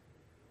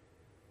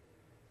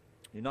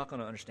 you're not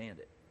going to understand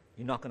it.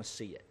 You're not going to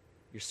see it.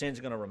 Your sins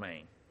are going to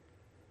remain.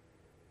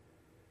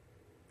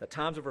 That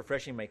times of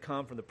refreshing may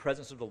come from the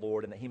presence of the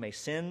Lord, and that He may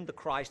send the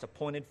Christ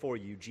appointed for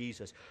you,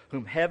 Jesus,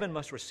 whom heaven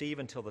must receive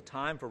until the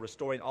time for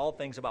restoring all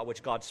things about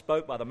which God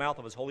spoke by the mouth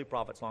of His holy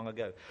prophets long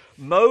ago.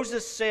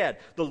 Moses said,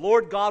 the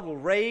Lord God will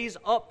raise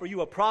up for you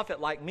a prophet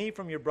like me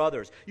from your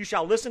brothers. You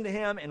shall listen to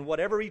him in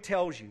whatever he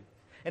tells you.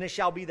 And it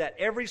shall be that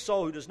every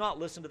soul who does not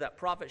listen to that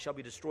prophet shall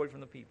be destroyed from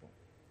the people.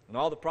 And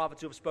all the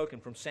prophets who have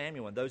spoken from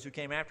Samuel and those who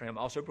came after him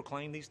also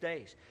proclaim these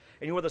days.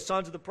 And you are the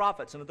sons of the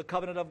prophets and of the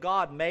covenant of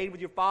God made with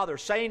your father,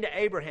 saying to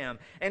Abraham,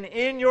 and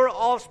in your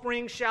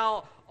offspring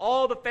shall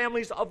all the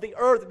families of the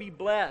earth be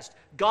blessed.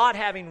 God,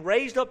 having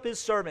raised up His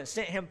servant,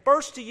 sent him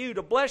first to you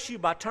to bless you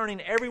by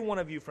turning every one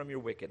of you from your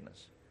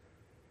wickedness.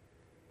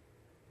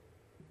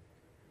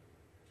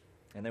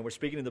 And they were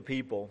speaking to the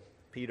people,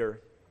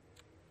 Peter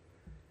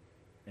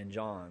and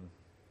John.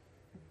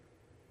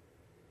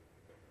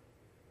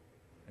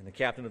 And the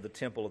captain of the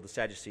temple of the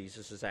Sadducees,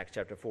 this is Acts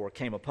chapter 4,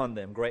 came upon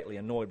them greatly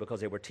annoyed because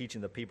they were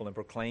teaching the people and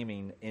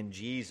proclaiming in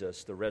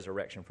Jesus the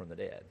resurrection from the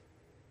dead.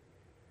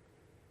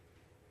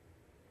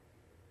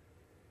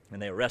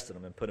 And they arrested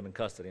him and put him in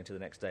custody until the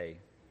next day.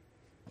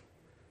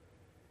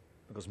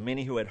 Because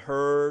many who had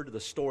heard the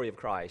story of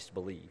Christ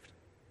believed.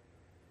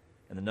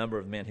 And the number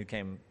of men who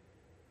came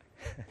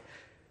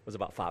was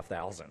about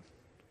 5,000.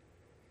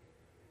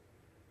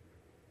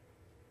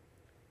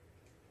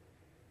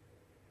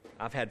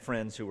 I've had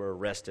friends who were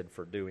arrested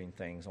for doing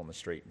things on the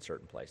street in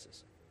certain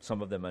places.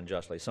 Some of them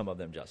unjustly, some of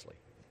them justly.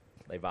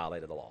 They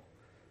violated the law.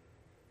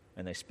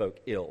 And they spoke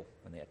ill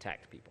and they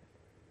attacked people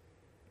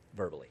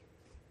verbally.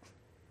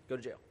 Go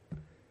to jail.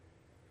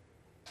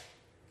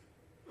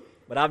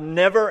 But I've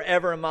never,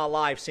 ever in my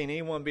life seen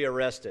anyone be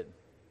arrested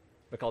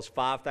because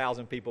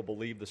 5,000 people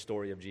believed the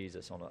story of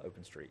Jesus on an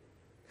open street.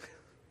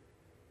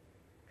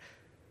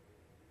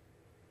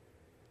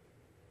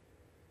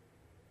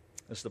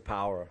 It's the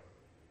power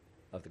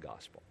of the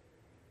gospel.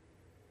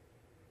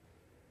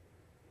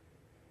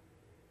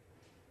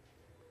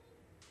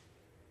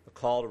 The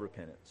call to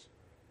repentance.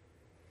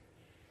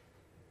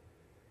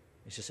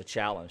 It's just a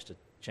challenge to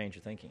change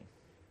your thinking.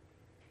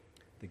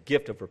 The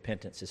gift of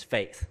repentance is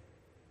faith.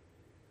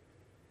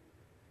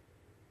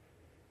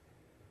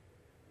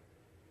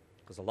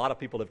 Because a lot of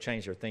people have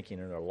changed their thinking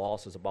and they're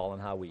lost as a ball in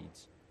high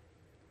weeds.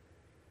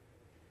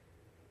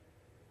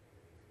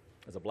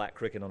 As a black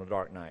cricket on a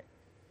dark night.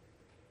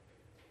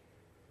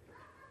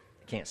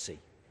 Can't see.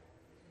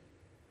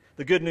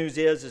 The good news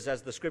is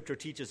as the Scripture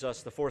teaches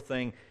us, the fourth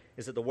thing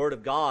is that the Word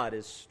of God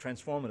is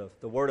transformative.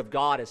 The Word of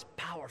God is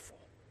powerful.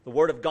 The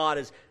Word of God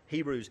is,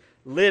 Hebrews,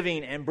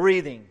 living and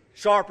breathing,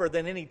 sharper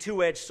than any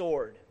two-edged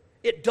sword.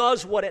 It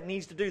does what it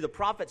needs to do. The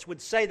prophets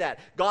would say that.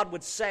 God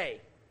would say,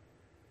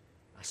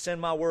 I send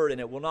my word and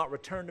it will not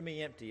return to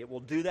me empty. It will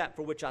do that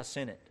for which I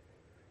sent it.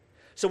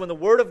 So when the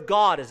Word of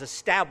God is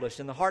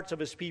established in the hearts of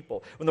His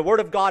people, when the Word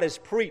of God is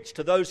preached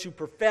to those who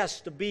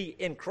profess to be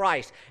in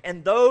Christ,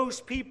 and those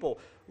people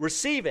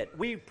receive it,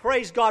 we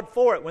praise God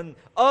for it. When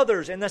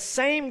others in the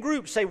same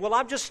group say, well,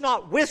 I'm just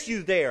not with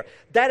you there,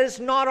 that is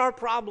not our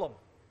problem.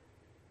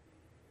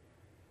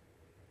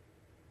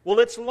 Well,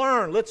 let's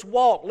learn, let's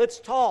walk, let's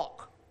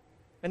talk.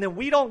 And then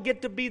we don't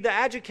get to be the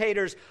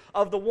educators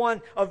of the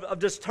one of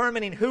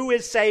determining who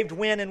is saved,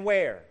 when, and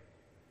where.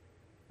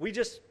 We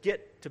just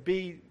get to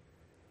be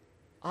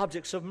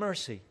objects of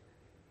mercy.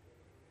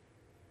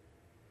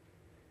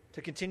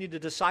 To continue to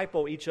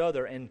disciple each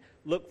other and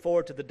look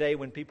forward to the day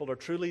when people are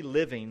truly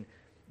living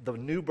the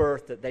new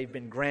birth that they've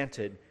been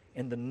granted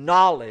in the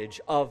knowledge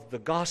of the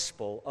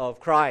gospel of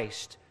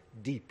Christ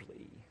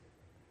deeply.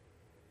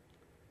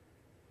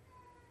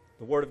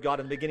 The Word of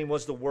God in the beginning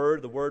was the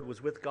Word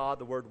was with God,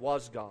 the Word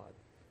was God.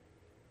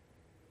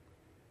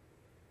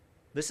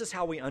 This is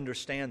how we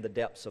understand the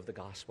depths of the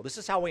gospel. This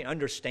is how we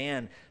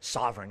understand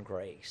sovereign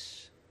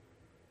grace.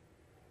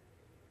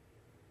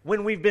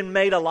 When we've been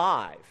made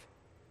alive,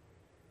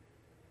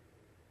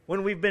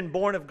 when we've been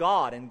born of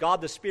God, and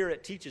God the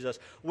Spirit teaches us,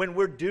 when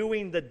we're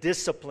doing the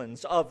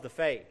disciplines of the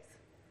faith.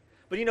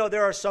 But you know,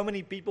 there are so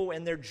many people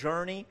in their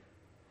journey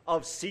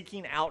of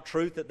seeking out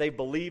truth that they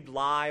believed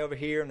lie over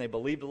here, and they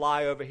believed a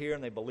lie over here,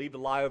 and they believed a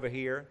lie over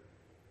here.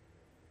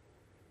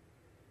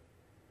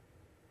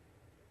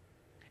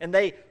 And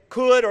they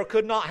could or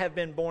could not have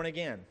been born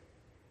again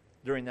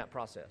during that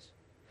process.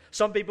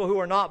 Some people who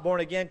are not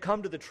born again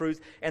come to the truth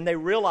and they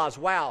realize,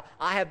 wow,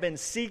 I have been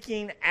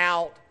seeking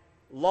out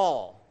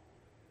law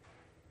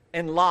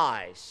and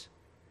lies,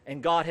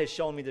 and God has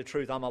shown me the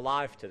truth. I'm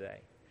alive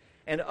today.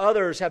 And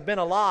others have been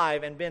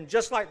alive and been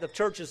just like the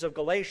churches of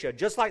Galatia,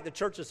 just like the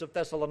churches of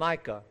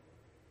Thessalonica,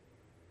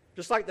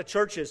 just like the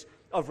churches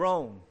of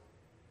Rome.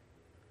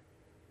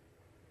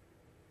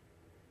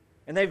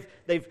 And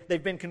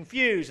they've been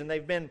confused, and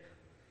they've been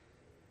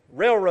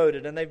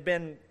railroaded, and they've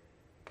been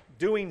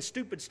doing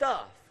stupid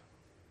stuff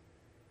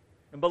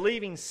and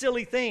believing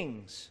silly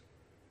things.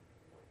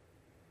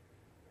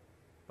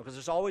 Because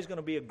there's always going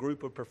to be a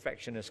group of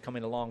perfectionists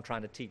coming along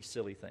trying to teach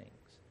silly things.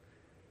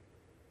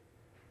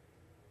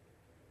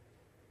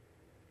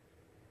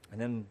 And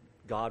then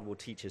God will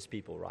teach His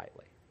people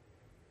rightly.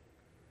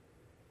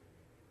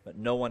 But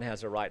no one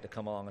has a right to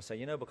come along and say,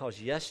 you know, because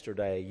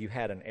yesterday you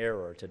had an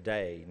error,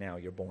 today now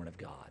you're born of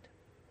God.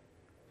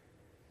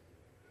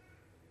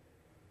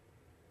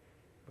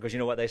 Because you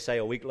know what they say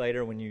a week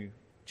later when you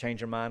change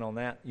your mind on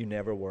that? You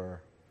never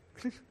were.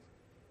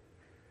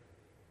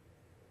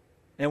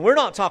 And we're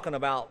not talking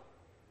about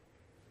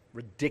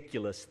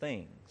ridiculous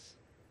things.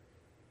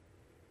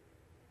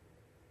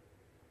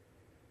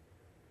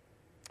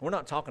 We're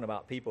not talking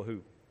about people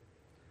who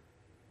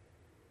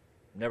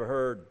never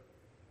heard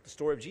the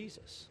story of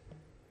Jesus.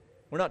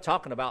 We're not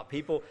talking about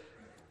people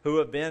who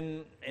have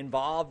been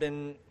involved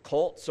in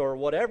cults or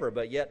whatever,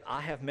 but yet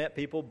I have met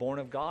people born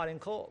of God in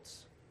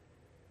cults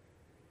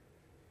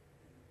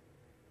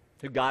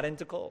who got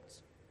into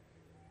cults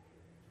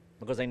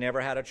because they never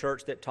had a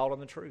church that taught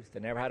them the truth. They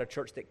never had a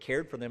church that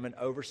cared for them and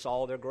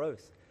oversaw their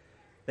growth.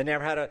 They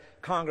never had a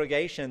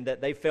congregation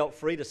that they felt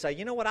free to say,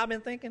 you know what I've been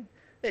thinking?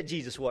 That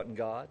Jesus wasn't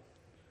God.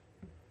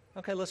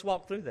 Okay, let's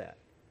walk through that.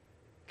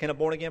 Can a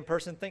born-again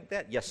person think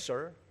that? Yes,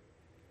 sir.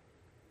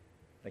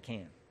 They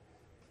can.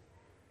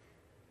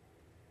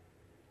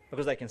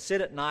 Because they can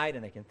sit at night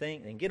and they can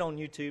think, they can get on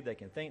YouTube, they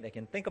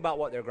can think about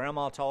what their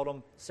grandma taught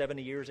them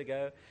 70 years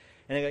ago.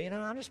 And they go, you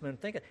know, I've just been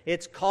thinking.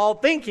 It's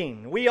called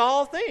thinking. We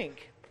all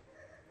think.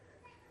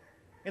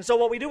 And so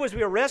what we do is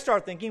we arrest our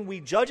thinking, we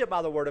judge it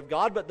by the Word of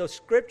God, but the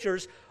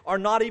Scriptures are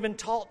not even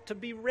taught to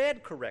be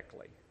read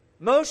correctly.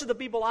 Most of the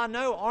people I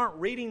know aren't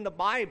reading the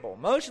Bible.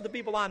 Most of the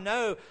people I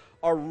know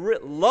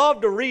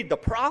love to read the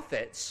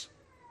prophets,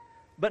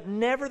 but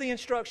never the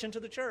instruction to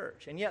the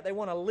church. And yet they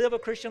want to live a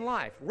Christian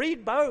life.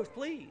 Read both,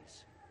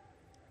 please.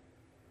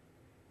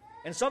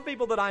 And some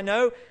people that I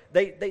know,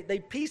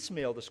 they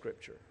piecemeal the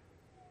Scripture.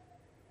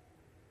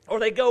 Or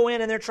they go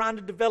in and they're trying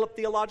to develop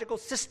theological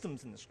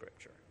systems in the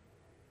Scripture.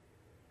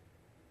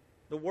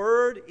 The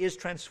Word is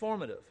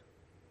transformative.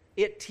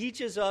 It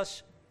teaches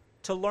us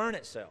to learn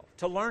itself,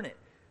 to learn it.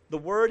 The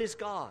Word is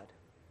God.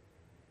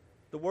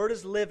 The Word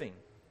is living.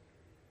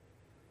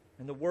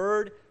 And the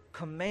Word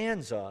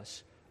commands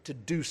us to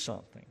do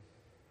something.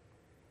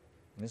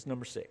 And this is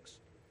number 6.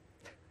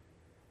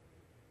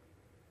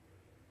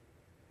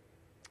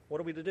 What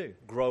are we to do?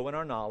 Grow in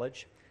our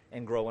knowledge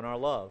and grow in our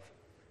love.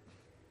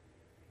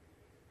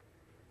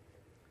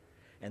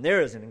 And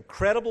there is an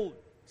incredibly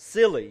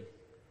silly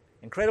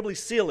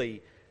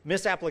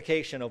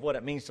misapplication of what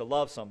it means to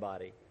love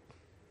somebody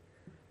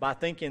by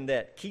thinking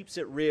that keeps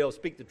it real,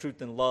 speak the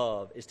truth in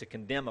love is to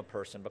condemn a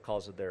person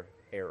because of their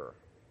error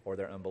or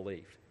their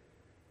unbelief.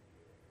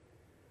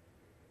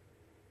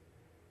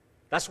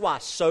 That's why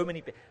so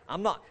many people,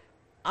 I'm not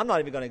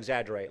even going to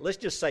exaggerate. Let's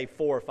just say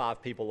 4 or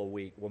 5 people a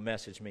week will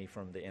message me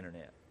from the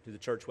internet, through the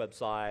church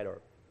website or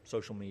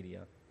social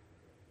media.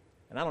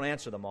 And I don't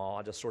answer them all.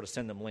 I just sort of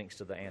send them links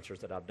to the answers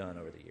that I've done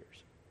over the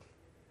years.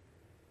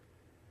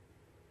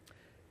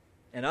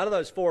 And out of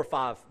those 4 or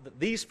 5,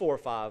 these 4 or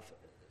 5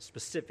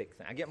 specific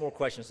things, I get more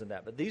questions than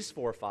that, but these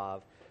 4 or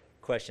 5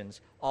 questions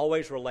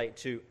always relate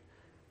to,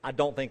 I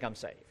don't think I'm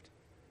saved.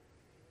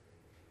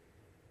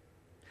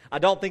 I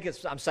don't think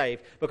I'm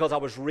saved because I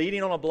was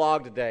reading on a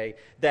blog today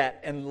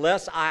that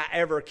unless I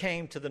ever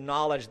came to the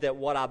knowledge that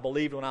what I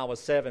believed when I was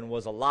 7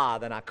 was a lie,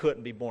 then I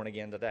couldn't be born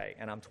again today,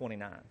 and I'm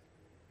 29.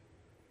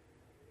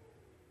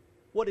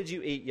 What did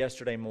you eat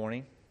yesterday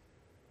morning?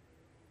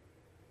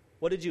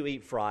 What did you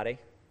eat Friday?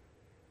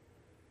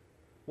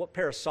 What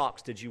pair of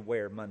socks did you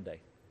wear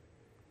Monday?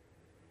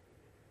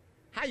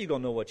 How are you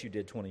going to know what you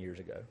did 20 years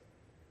ago?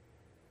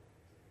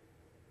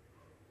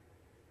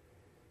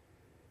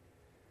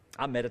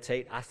 I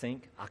meditate, I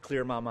think, I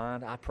clear my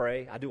mind, I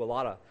pray. I do a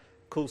lot of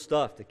cool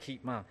stuff to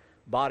keep my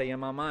body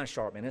and my mind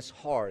sharp. And it's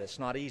hard, it's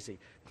not easy.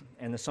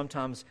 And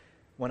sometimes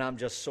when I'm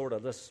just sort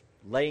of just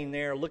laying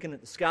there looking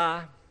at the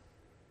sky,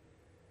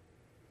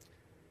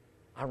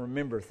 I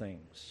remember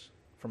things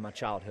from my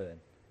childhood.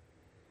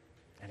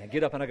 And I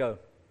get up and I go,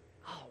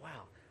 oh,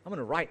 wow, I'm going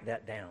to write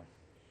that down.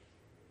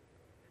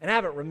 And I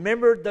haven't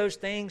remembered those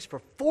things for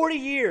 40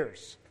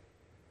 years.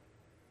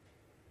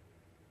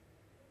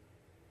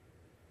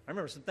 I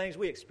remember some things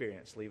we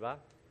experienced, Levi, a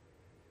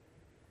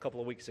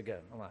couple of weeks ago.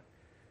 I'm like,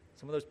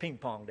 some of those ping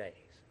pong days.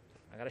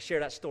 I got to share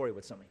that story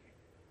with some of you.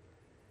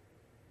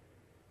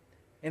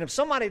 And if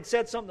somebody had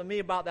said something to me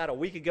about that a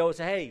week ago and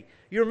said, hey,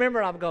 you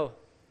remember? I would go,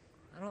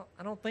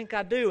 I don't think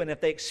I do. And if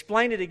they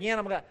explain it again,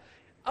 I'm going,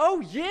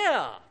 oh,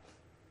 yeah.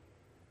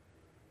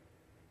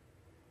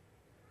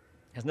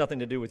 It has nothing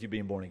to do with you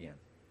being born again.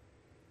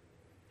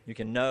 You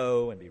can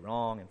know and be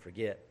wrong and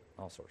forget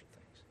all sorts of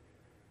things.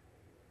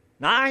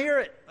 Now, I hear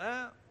it.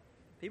 Well,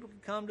 people can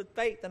come to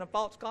faith in a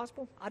false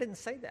gospel. I didn't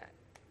say that.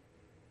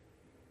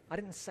 I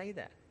didn't say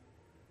that.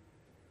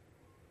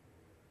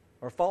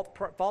 Or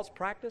false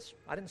practice.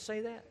 I didn't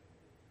say that.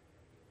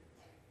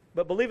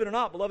 But believe it or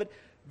not, beloved,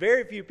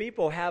 very few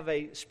people have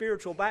a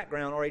spiritual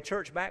background or a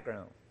church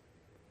background.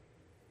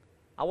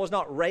 I was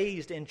not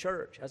raised in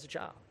church as a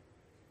child.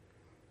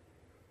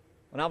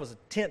 When I was in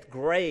 10th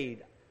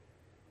grade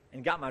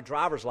and got my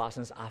driver's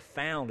license, I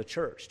found a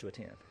church to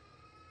attend.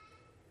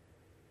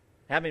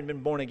 Having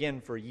been born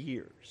again for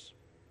years.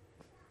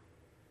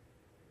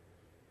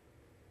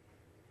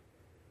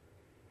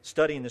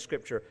 Studying the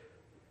Scripture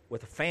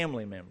with a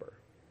family member,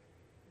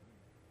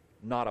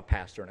 not a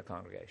pastor in a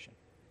congregation.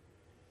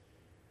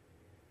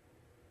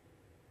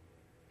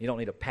 You don't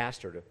need a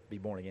pastor to be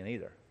born again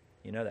either.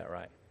 You know that,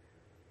 right?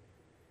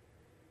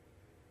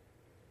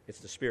 It's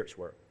the Spirit's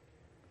work.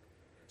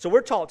 So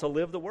we're taught to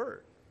live the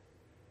Word.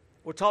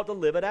 We're taught to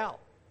live it out.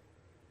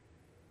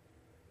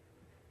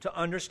 To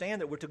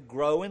understand that we're to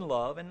grow in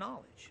love and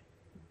knowledge.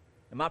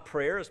 And my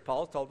prayer, as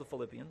Paul told the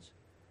Philippians,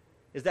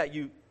 is that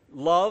your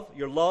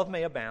love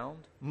may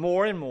abound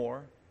more and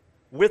more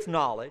with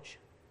knowledge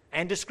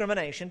and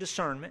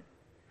discernment,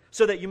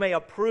 so that you may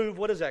approve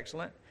what is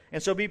excellent,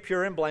 and so be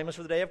pure and blameless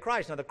for the day of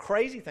Christ. Now the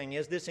crazy thing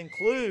is this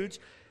includes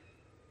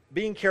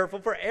being careful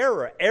for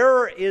error.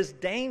 Error is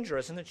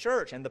dangerous in the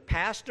church, and the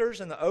pastors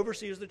and the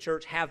overseers of the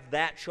church have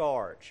that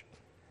charge.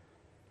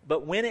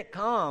 But when it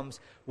comes,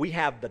 we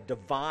have the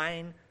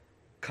divine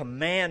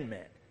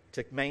commandment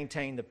to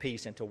maintain the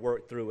peace and to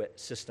work through it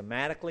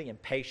systematically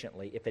and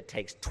patiently if it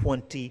takes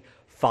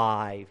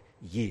 25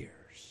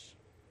 years.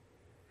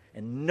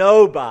 And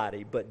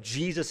nobody but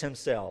Jesus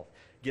himself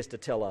gets to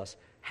tell us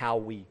how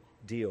we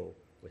deal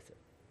with it.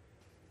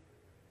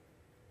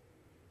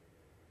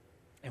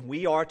 And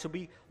we are to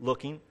be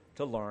looking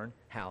to learn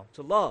how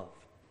to love.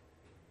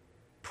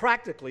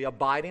 Practically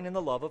abiding in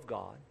the love of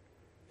God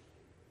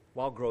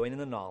while growing in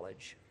the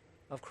knowledge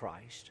of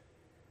Christ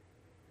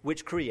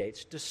which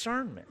creates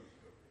discernment.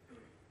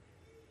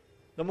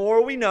 The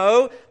more we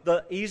know,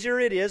 the easier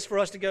it is for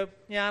us to go,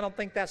 yeah, I don't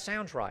think that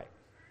sounds right.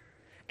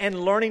 And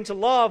learning to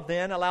love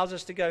then allows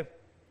us to go,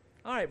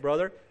 all right,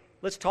 brother,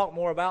 let's talk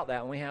more about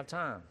that when we have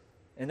time.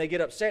 And they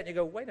get upset and you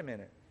go, wait a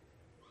minute,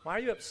 why are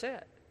you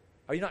upset?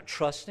 Are you not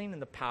trusting in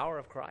the power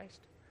of Christ?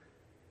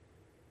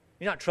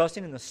 You're not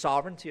trusting in the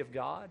sovereignty of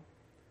God?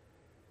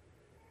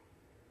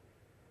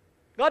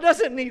 God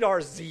doesn't need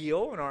our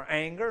zeal and our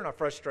anger and our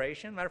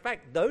frustration. Matter of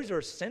fact, those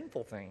are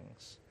sinful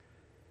things.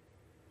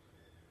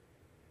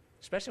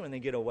 Especially when they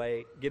get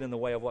in the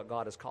way of what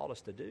God has called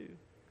us to do.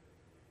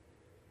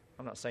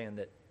 I'm not saying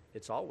that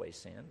it's always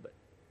sin, but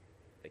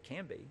it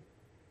can be.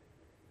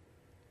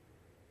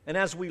 And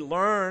as we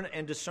learn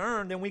and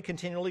discern, then we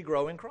continually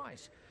grow in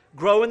Christ.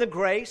 Grow in the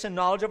grace and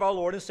knowledge of our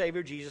Lord and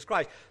Savior Jesus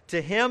Christ.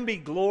 To Him be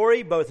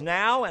glory both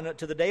now and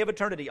to the day of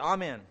eternity.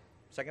 Amen.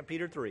 2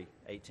 Peter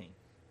 3:18.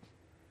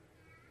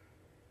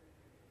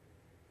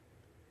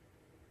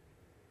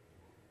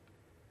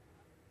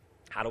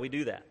 How do we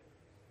do that?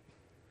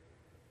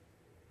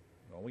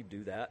 Well, we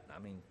do that. I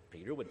mean,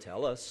 Peter would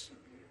tell us.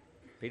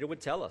 Peter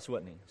would tell us,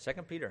 wouldn't he?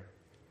 2 Peter.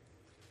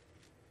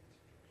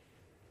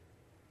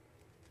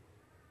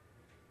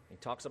 He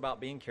talks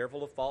about being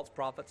careful of false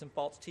prophets and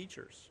false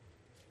teachers.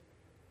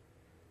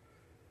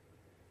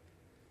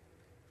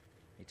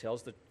 He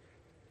tells the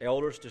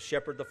elders to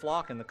shepherd the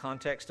flock in the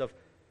context of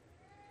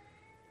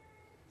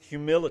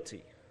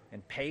humility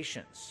and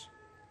patience,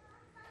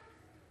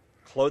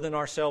 clothing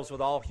ourselves with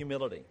all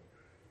humility.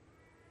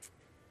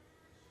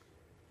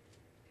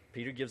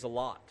 Peter gives a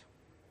lot.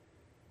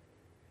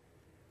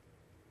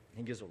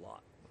 He gives a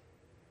lot.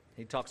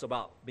 He talks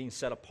about being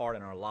set apart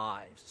in our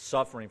lives,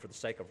 suffering for the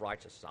sake of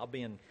righteousness. I'll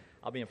be in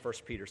 1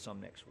 Peter some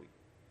next week.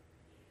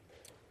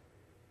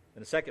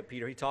 In the 2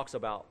 Peter, he talks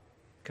about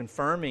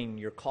confirming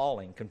your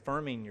calling,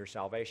 confirming your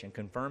salvation,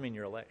 confirming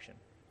your election.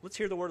 Let's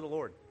hear the word of the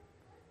Lord.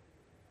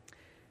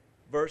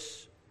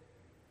 Verse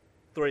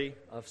 3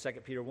 of 2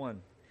 Peter 1.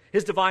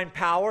 His divine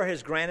power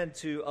has granted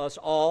to us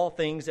all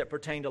things that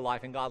pertain to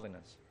life and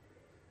godliness.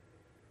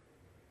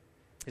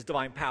 His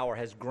divine power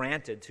has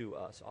granted to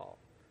us all.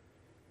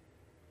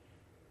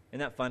 Isn't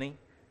that funny?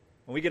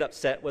 When we get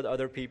upset with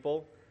other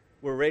people,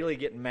 we're regularly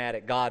getting mad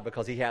at God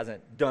because He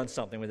hasn't done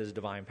something with His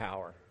divine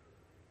power.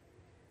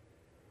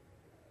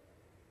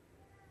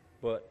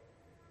 But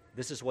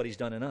this is what He's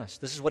done in us.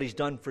 This is what He's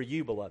done for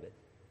you, beloved.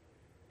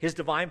 His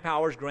divine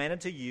power has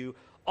granted to you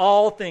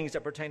all things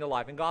that pertain to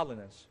life and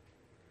godliness,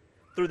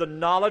 through the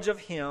knowledge of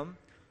Him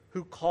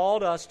who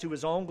called us to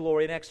His own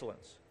glory and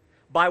excellence,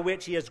 by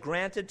which He has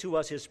granted to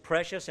us His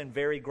precious and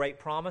very great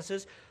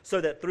promises,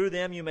 so that through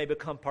them you may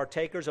become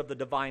partakers of the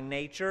divine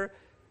nature,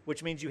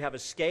 which means you have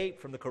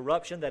escaped from the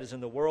corruption that is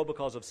in the world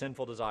because of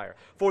sinful desire.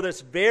 For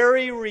this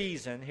very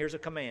reason, here's a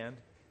command,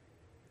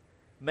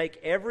 make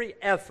every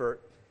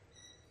effort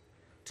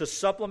to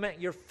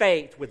supplement your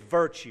faith with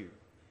virtue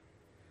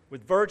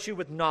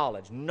with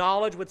knowledge,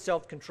 knowledge with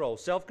self-control,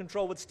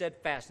 self-control with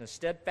steadfastness,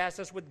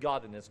 steadfastness with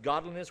godliness,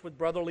 godliness with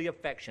brotherly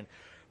affection,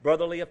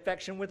 brotherly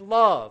affection with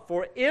love.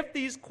 For if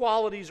these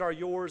qualities are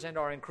yours and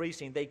are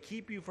increasing, they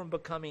keep you from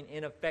becoming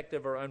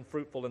ineffective or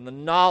unfruitful in the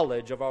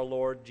knowledge of our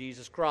Lord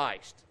Jesus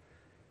Christ.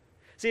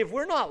 See, if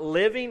we're not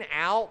living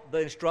out the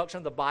instruction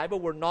of the Bible,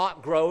 we're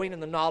not growing in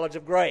the knowledge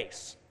of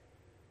grace.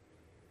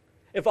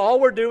 If all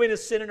we're doing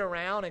is sitting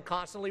around and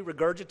constantly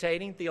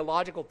regurgitating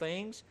theological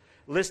things,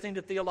 listening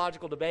to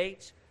theological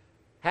debates,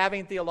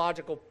 having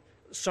theological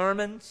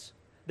sermons,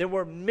 then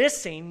we're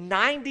missing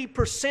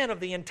 90% of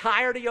the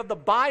entirety of the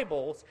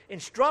Bible's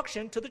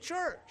instruction to the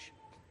church.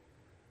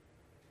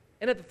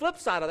 And at the flip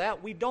side of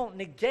that, we don't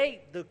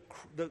negate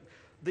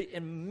the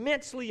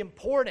immensely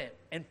important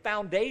and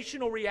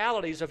foundational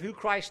realities of who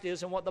Christ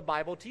is and what the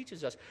Bible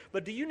teaches us.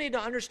 But do you need to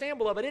understand,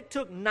 beloved, it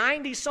took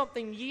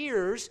 90-something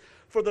years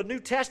for the New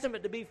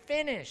Testament to be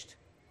finished.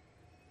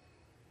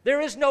 There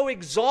is no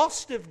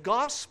exhaustive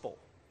gospel.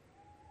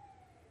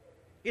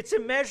 It's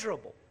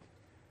immeasurable.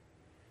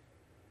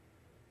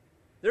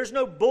 There's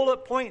no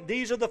bullet point,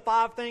 these are the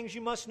 5 things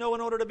you must know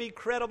in order to be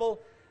credible.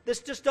 This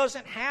just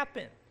doesn't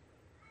happen.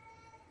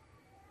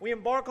 We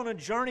embark on a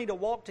journey to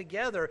walk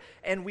together,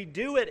 and we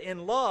do it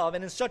in love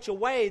and in such a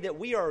way that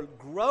we are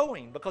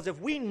growing. Because if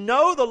we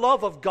know the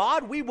love of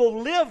God, we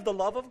will live the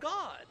love of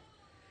God.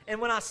 And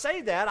when I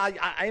say that,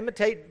 I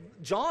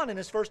imitate John in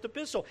his first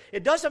epistle.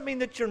 It doesn't mean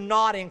that you're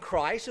not in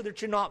Christ, or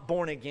that you're not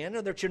born again,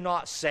 or that you're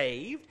not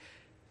saved.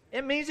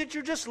 It means that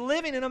you're just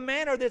living in a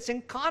manner that's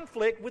in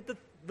conflict with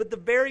the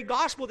very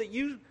gospel that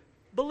you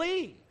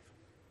believe.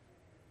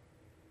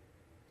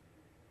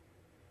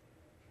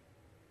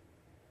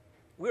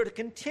 We're to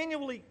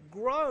continually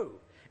grow,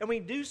 and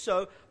we do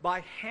so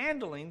by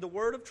handling the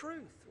word of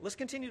truth. Let's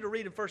continue to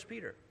read in 1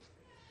 Peter.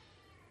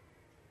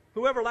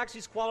 Whoever lacks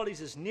these qualities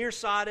is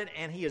nearsighted,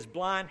 and he is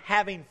blind,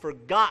 having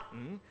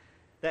forgotten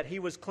that he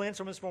was cleansed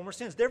from his former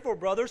sins. Therefore,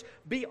 brothers,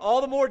 be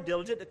all the more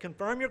diligent to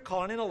confirm your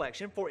calling and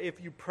election, for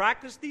if you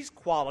practice these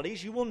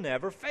qualities, you will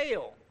never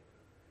fail.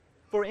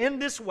 For in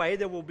this way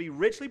there will be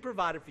richly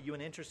provided for you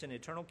an interest in the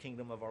eternal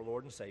kingdom of our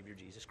Lord and Savior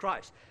Jesus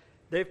Christ.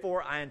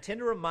 Therefore, I intend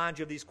to remind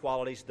you of these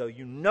qualities, though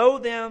you know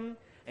them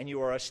and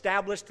you are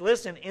established,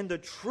 listen, in the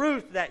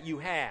truth that you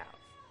have.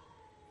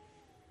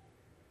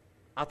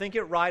 I think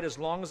it right, as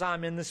long as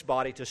I'm in this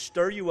body, to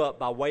stir you up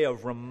by way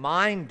of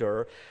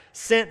reminder,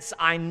 since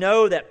I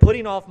know that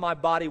putting off my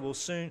body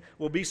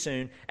will be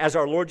soon, as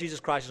our Lord Jesus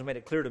Christ has made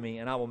it clear to me,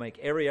 and I will make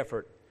every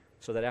effort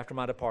so that after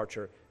my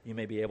departure you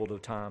may be able to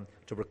have time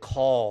to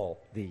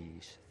recall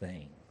these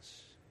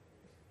things.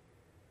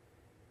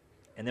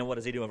 And then what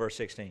does he do in verse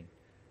 16?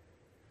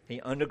 He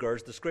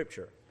undergirds the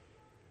Scripture.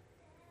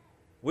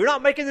 We're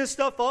not making this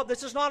stuff up.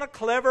 This is not a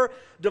clever,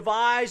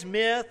 devised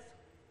myth.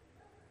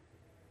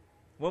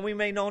 When we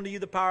made known to you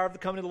the power of the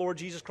coming of the Lord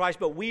Jesus Christ,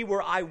 but we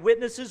were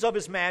eyewitnesses of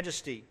His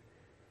majesty.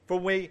 For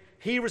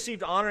He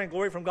received honor and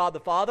glory from God the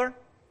Father,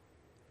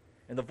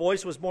 and the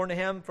voice was borne to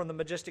Him from the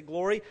majestic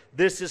glory,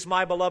 "This is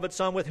my beloved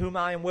Son with whom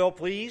I am well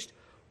pleased."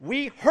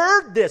 We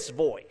heard this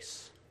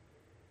voice.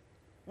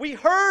 We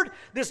heard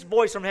this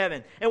voice from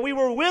heaven, and we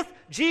were with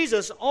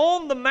Jesus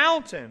on the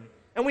mountain,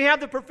 and we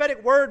have the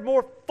prophetic word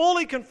more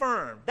fully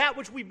confirmed, that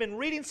which we've been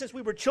reading since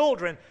we were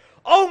children.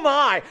 Oh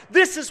my,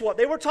 this is what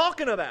they were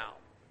talking about.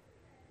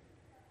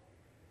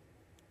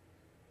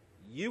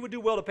 You would do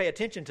well to pay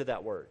attention to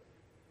that word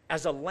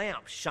as a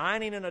lamp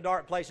shining in a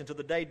dark place until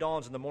the day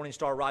dawns and the morning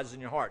star rises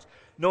in your hearts.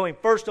 Knowing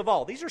first of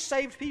all, these are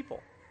saved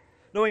people.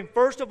 Knowing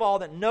first of all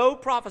that no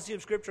prophecy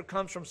of Scripture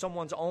comes from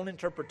someone's own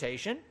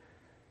interpretation.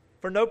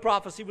 For no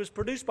prophecy was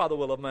produced by the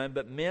will of man,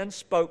 but men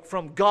spoke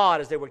from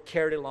God as they were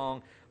carried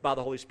along by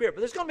the Holy Spirit.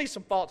 But there's going to be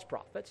some false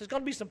prophets. There's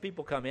going to be some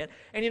people come in.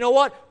 And you know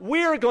what?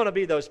 We're going to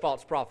be those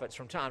false prophets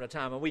from time to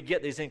time, and we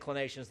get these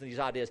inclinations and these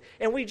ideas.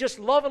 And we just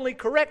lovingly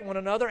correct one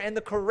another, and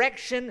the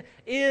correction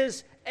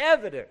is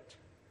evident.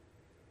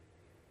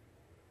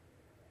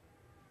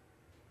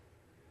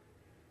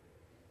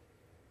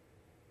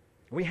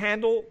 We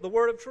handle the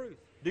word of truth.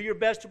 Do your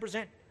best to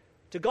present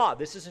to God.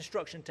 This is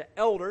instruction to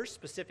elders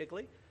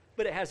specifically,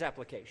 but it has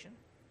application.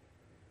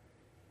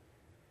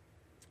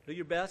 Do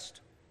your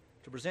best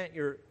to present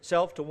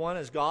yourself to one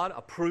as God,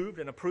 approved,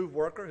 an approved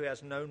worker who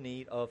has no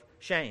need of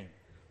shame,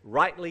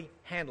 rightly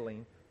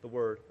handling the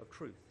word of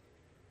truth.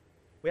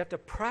 We have to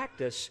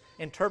practice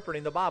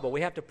interpreting the Bible.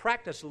 We have to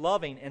practice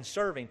loving and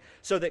serving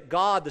so that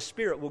God, the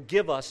Spirit, will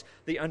give us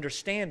the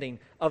understanding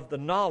of the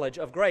knowledge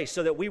of grace,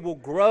 so that we will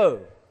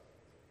grow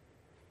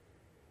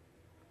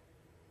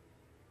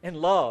and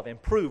love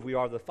and prove we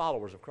are the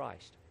followers of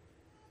Christ.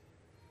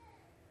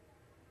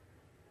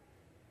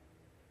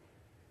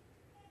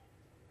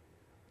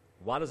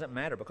 Why does it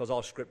matter? Because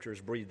all Scripture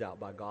is breathed out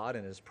by God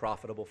and is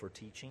profitable for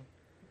teaching,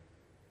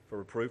 for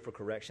reproof, for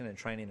correction, and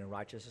training in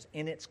righteousness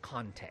in its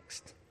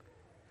context.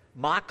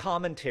 My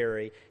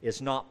commentary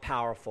is not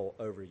powerful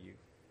over you.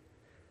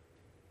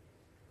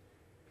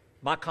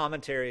 My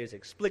commentary is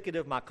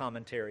explicative. My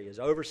commentary is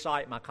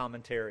oversight. My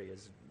commentary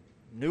is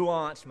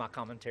nuanced. My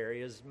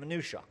commentary is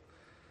minutia.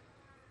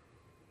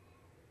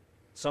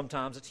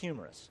 Sometimes it's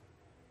humorous.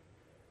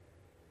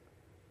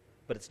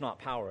 But it's not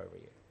power over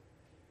you.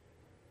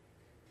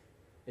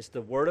 It's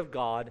the Word of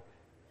God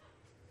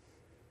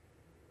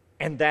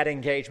and that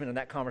engagement and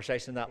that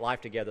conversation and that life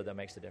together that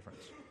makes the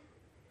difference.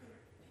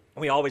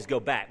 We always go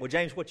back. Well,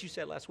 James, what you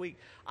said last week,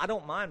 I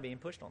don't mind being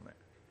pushed on that.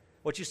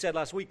 What you said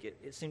last week,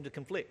 it seemed to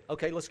conflict.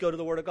 Okay, let's go to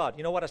the Word of God.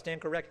 You know what? I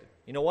stand corrected.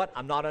 You know what?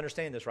 I'm not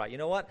understanding this right. You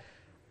know what?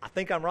 I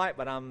think I'm right,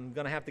 but I'm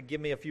going to have to give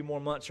me a few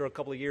more months or a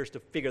couple of years to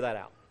figure that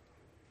out.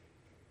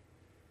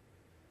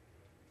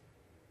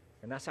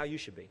 And that's how you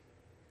should be.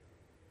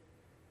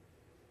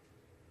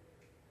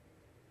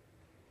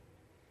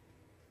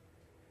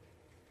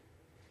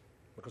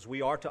 Because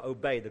we are to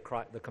obey the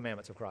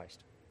commandments of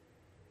Christ.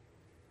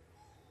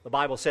 The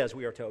Bible says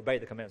we are to obey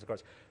the commandments of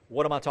Christ.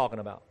 What am I talking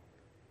about?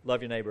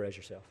 Love your neighbor as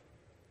yourself.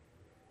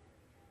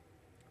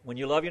 When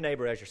you love your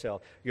neighbor as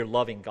yourself, you're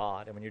loving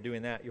God. And when you're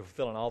doing that, you're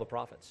fulfilling all the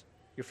prophets.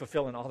 You're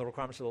fulfilling all the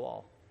requirements of the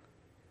law.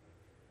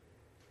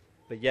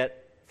 But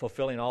yet,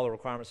 fulfilling all the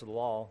requirements of the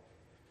law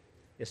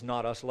is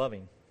not us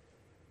loving.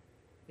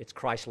 It's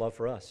Christ's love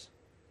for us.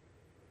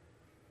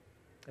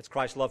 It's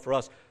Christ's love for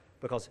us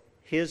because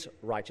His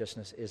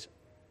righteousness is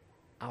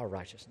our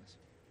righteousness.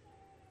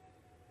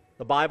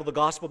 The Bible, the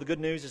gospel, the good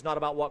news is not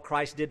about what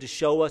Christ did to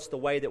show us the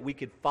way that we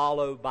could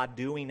follow by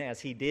doing as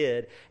He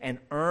did and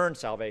earn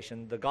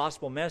salvation. The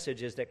gospel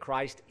message is that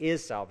Christ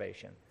is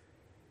salvation.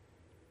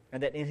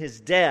 And that in His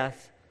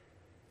death,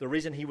 the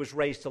reason He was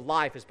raised to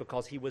life is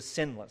because He was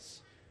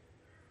sinless.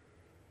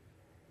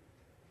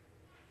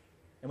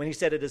 And when He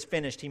said it is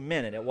finished, He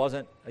meant it. It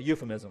wasn't a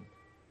euphemism.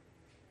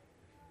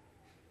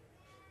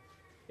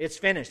 It's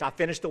finished. I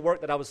finished the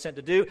work that I was sent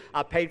to do.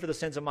 I paid for the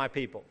sins of my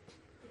people.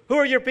 Who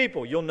are your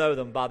people? You'll know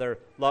them by their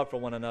love for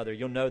one another.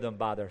 You'll know them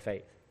by their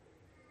faith.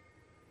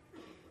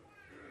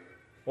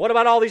 What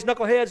about all these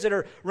knuckleheads that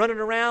are running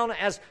around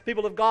as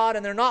people of God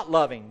and they're not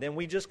loving? Then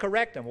we just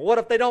correct them. Well, what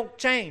if they don't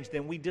change?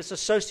 Then we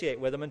disassociate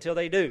with them until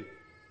they do.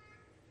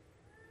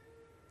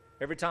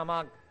 Every time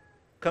I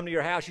come to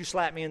your house, you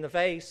slap me in the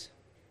face.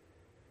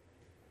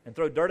 and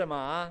throw dirt in my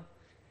eye,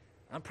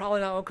 I'm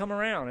probably not going to come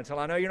around until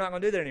I know you're not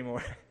going to do that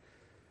anymore.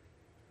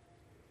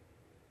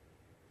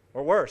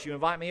 Or worse, you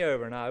invite me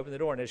over and I open the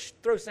door and just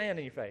throw sand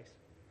in your face.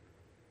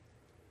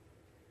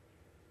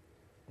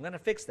 I'm going to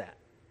fix that.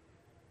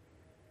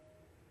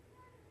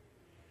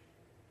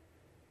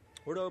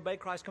 We're to obey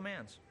Christ's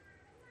commands.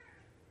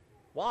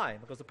 Why?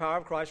 Because the power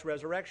of Christ's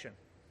resurrection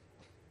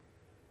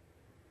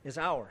is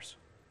ours.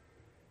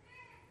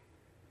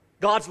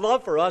 God's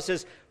love for us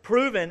is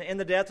proven in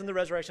the death and the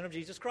resurrection of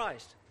Jesus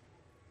Christ.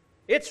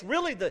 It's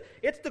really the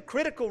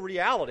critical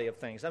reality of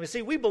things. I mean,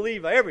 see, we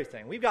believe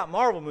everything. We've got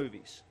Marvel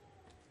movies.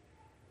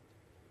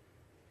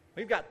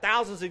 We've got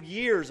thousands of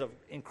years of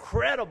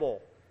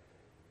incredible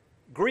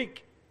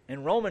Greek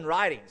and Roman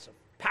writings of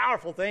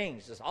powerful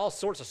things, just all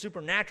sorts of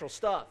supernatural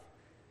stuff.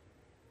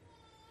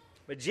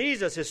 But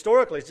Jesus,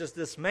 historically, is just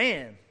this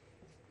man.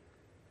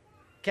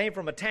 Came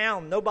from a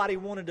town nobody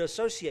wanted to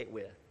associate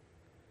with.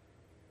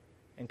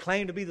 And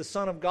claimed to be the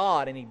Son of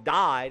God. And he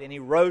died and he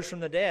rose from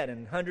the dead.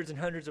 And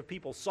hundreds of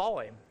people saw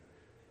him.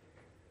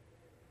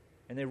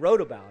 And they wrote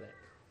about it.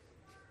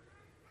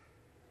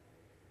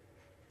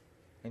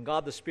 And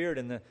God the Spirit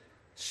in the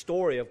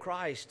story of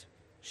Christ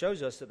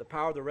shows us that the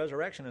power of the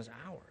resurrection is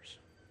ours.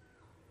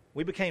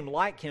 We became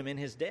like him in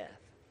his death.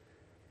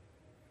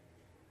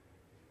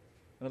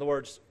 In other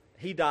words,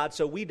 he died,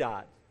 so we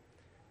died.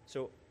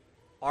 So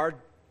our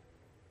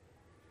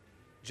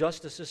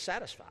justice is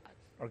satisfied,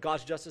 or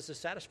God's justice is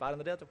satisfied in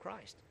the death of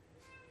Christ.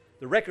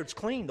 The record's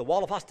clean. The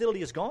wall of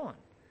hostility is gone.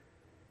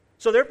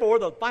 So therefore,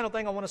 the final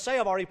thing I want to say,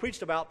 I've already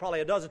preached about probably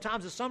a dozen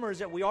times this summer, is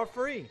that we are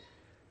free.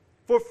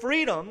 For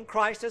freedom,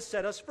 Christ has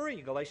set us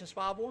free. Galatians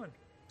 5:1.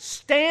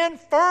 Stand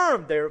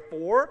firm,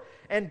 therefore,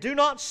 and do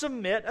not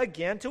submit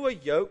again to a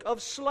yoke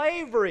of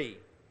slavery.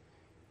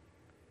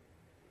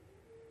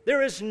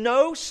 There is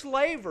no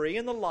slavery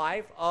in the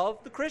life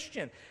of the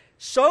Christian.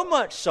 So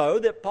much so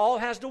that Paul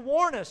has to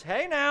warn us,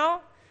 hey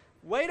now,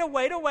 wait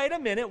a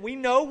minute. We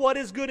know what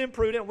is good and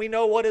prudent. We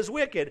know what is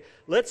wicked.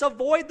 Let's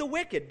avoid the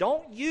wicked.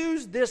 Don't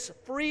use this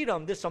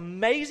freedom, this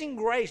amazing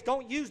grace.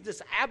 Don't use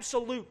this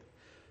absolute,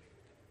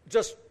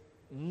 just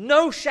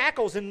no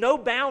shackles and no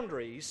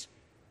boundaries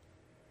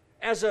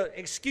as an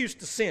excuse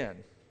to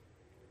sin.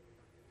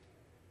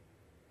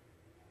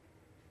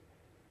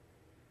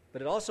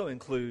 But it also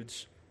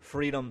includes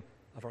freedom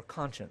of our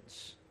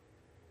conscience,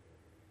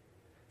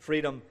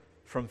 freedom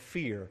from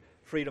fear,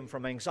 freedom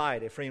from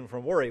anxiety, freedom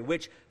from worry,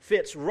 which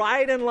fits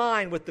right in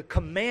line with the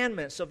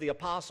commandments of the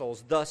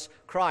apostles, thus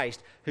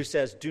Christ, who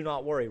says, do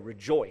not worry,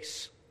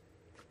 rejoice.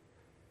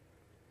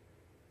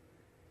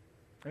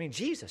 I mean,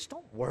 Jesus,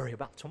 don't worry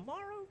about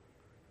tomorrow.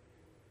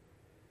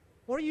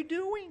 What are you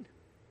doing?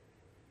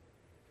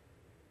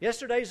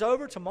 Yesterday's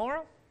over,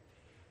 tomorrow?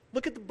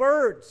 Look at the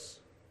birds.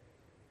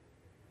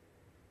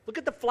 Look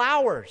at the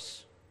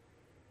flowers.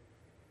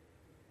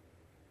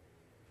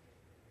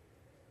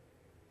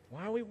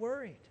 Why are we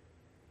worried?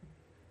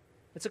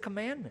 It's a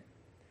commandment.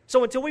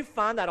 So until we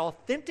find that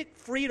authentic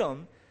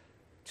freedom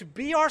to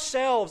be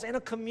ourselves in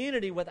a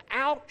community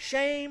without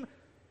shame,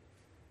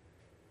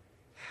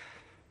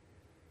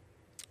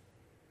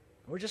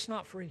 we're just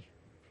not free.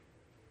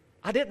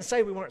 I didn't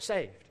say we weren't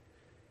saved.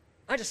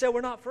 I just said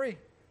we're not free.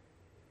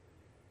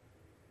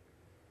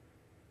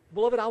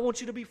 Beloved, I want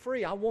you to be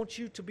free. I want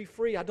you to be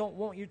free. I don't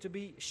want you to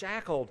be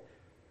shackled.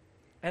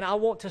 And I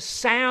want to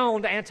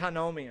sound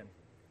antinomian.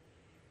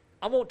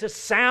 I want to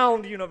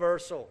sound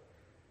universal.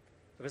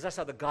 Because that's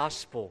how the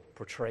gospel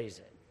portrays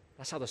it.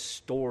 That's how the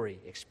story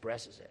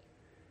expresses it.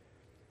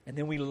 And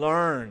then we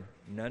learn,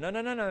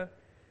 no.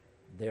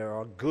 There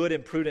are good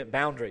and prudent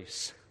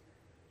boundaries.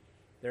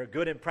 There are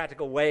good and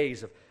practical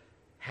ways of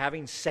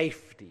having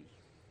safety.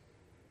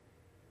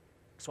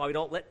 That's why we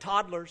don't let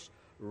toddlers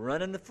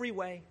run in the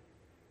freeway.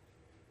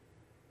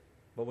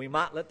 But we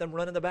might let them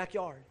run in the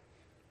backyard,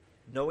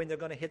 knowing they're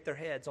going to hit their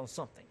heads on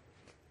something.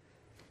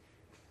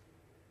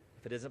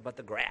 If it isn't but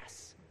the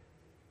grass.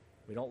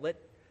 We don't let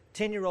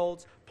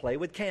 10-year-olds play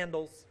with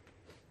candles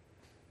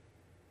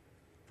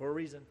for a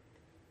reason.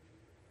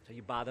 So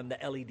you buy them the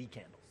LED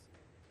candles.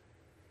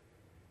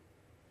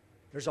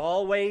 There's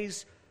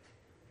always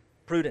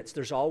prudence.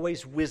 There's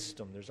always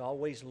wisdom. There's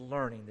always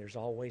learning. There's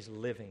always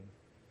living.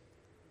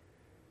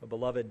 But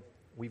beloved,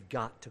 we've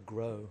got to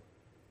grow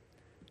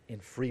in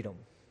freedom.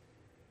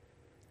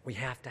 We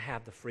have to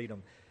have the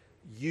freedom.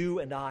 You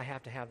and I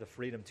have to have the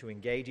freedom to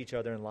engage each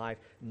other in life,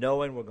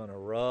 knowing we're going to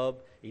rub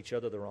each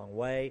other the wrong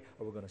way,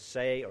 or we're going to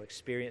say or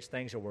experience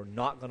things, or we're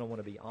not going to want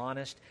to be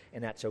honest,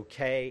 and that's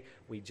okay.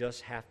 We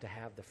just have to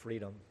have the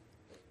freedom.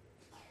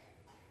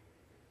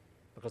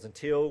 Because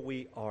until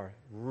we are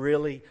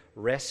really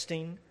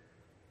resting,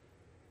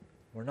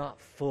 we're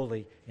not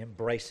fully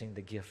embracing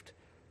the gift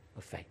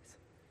of faith.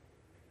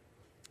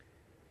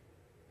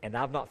 And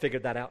I've not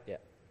figured that out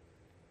yet.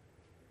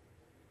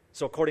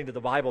 So according to the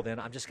Bible, then,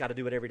 I've just got to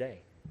do it every day.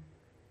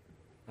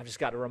 I've just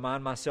got to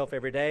remind myself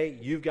every day.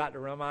 You've got to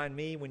remind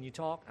me when you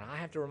talk, and I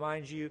have to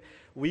remind you.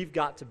 We've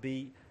got to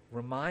be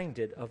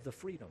reminded of the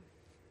freedom,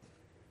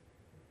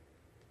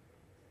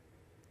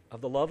 of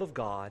the love of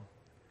God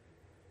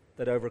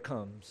that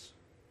overcomes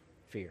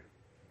fear.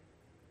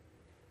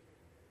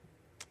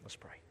 Let's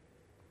pray.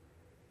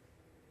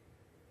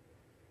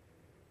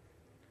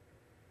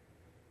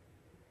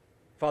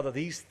 Father,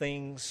 these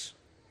things,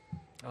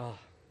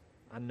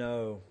 I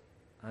know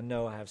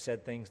I have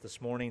said things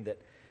this morning that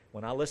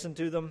when I listen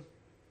to them,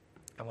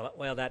 I'm like,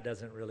 well, that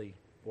doesn't really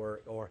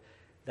work, or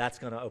that's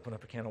going to open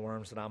up a can of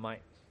worms, and I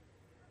might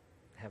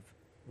have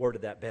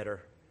worded that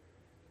better.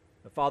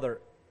 But Father,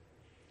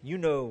 you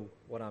know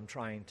what I'm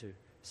trying to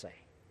say.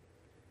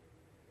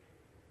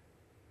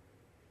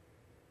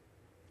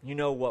 You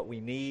know what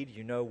we need.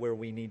 You know where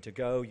we need to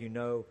go. You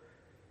know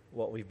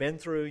what we've been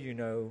through. You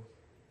know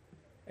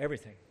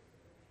everything.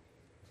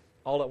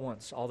 All at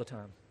once, all the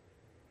time,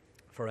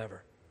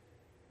 forever.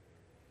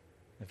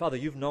 And Father,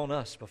 you've known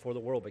us before the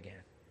world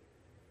began.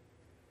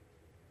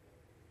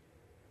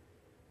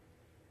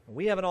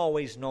 We haven't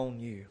always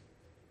known you.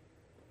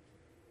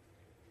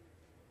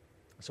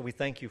 So we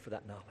thank you for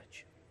that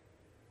knowledge.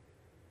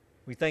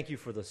 We thank you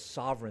for the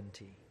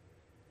sovereignty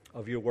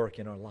of your work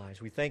in our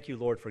lives. We thank you,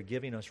 Lord, for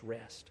giving us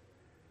rest.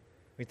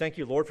 We thank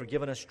you, Lord, for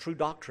giving us true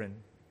doctrine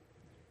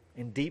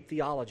and deep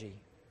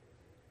theology.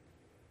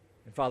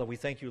 And Father, we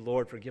thank you,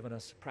 Lord, for giving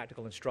us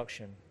practical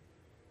instruction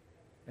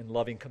and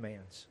loving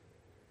commands.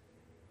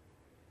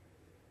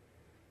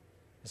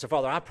 And so,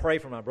 Father, I pray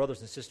for my brothers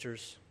and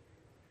sisters.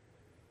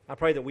 I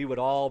pray that we would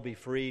all be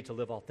free to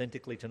live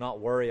authentically, to not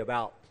worry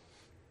about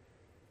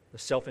the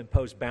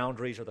self-imposed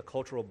boundaries or the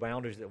cultural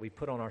boundaries that we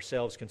put on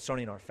ourselves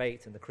concerning our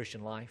faith in the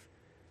Christian life.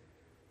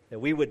 That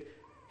we would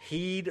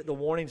heed the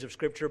warnings of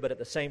Scripture, but at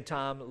the same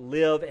time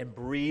live and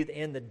breathe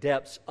in the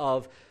depths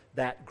of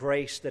that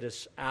grace that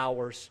is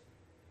ours.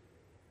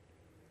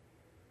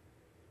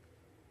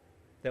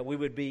 That we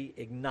would be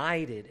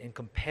ignited and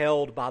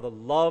compelled by the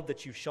love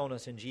that you've shown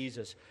us in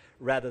Jesus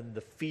rather than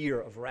the fear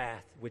of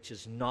wrath, which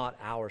is not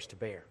ours to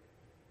bear.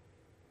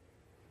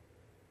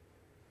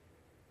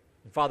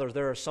 And Father,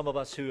 there are some of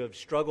us who have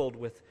struggled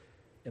with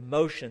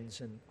emotions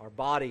and our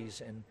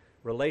bodies and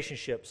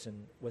relationships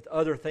and with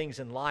other things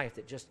in life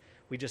that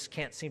we just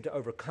can't seem to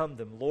overcome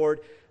them.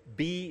 Lord,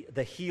 be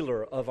the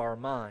healer of our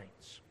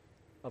minds,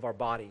 of our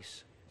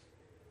bodies.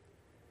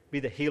 Be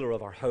the healer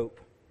of our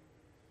hope.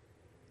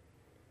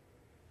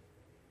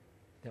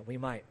 That we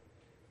might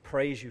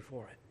praise you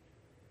for it.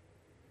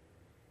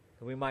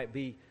 That we might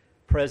be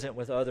present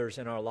with others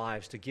in our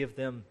lives to give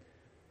them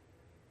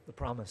the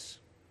promise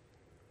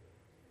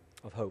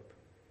of hope.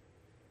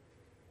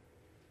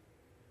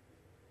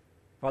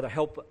 Father,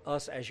 help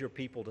us as your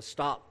people to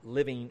stop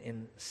living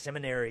in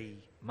seminary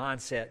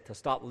mindset, to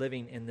stop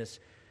living in this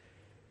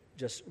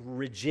just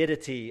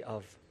rigidity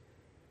of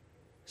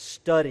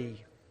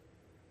study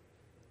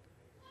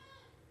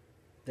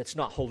that's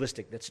not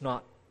holistic, that's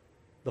not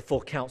the full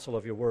counsel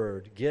of your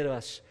word. Give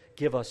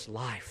us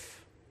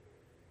life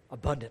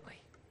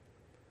abundantly,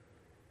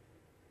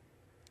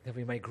 that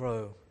we may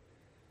grow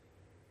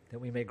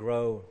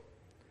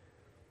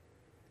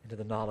into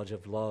the knowledge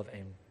of love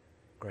and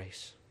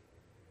grace.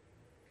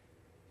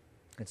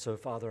 And so,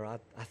 Father, I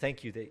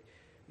thank you that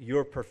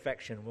your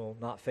perfection will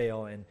not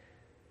fail, and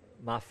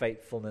my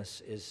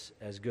faithfulness is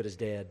as good as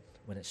dead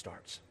when it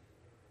starts.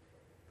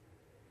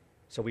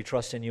 So we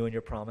trust in you and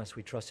your promise.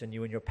 We trust in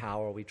you and your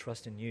power. We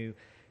trust in you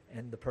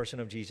and the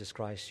person of Jesus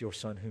Christ, your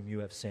Son, whom you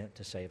have sent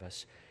to save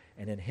us.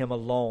 And in him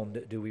alone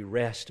do we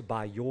rest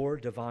by your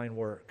divine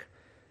work.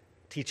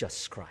 Teach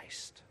us,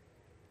 Christ.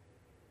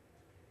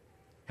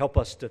 Help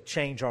us to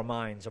change our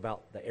minds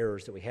about the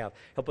errors that we have.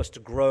 Help us to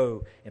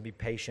grow and be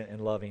patient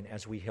and loving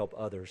as we help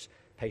others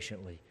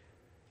patiently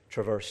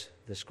traverse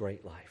this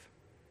great life.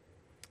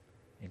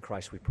 In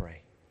Christ we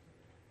pray.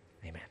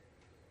 Amen.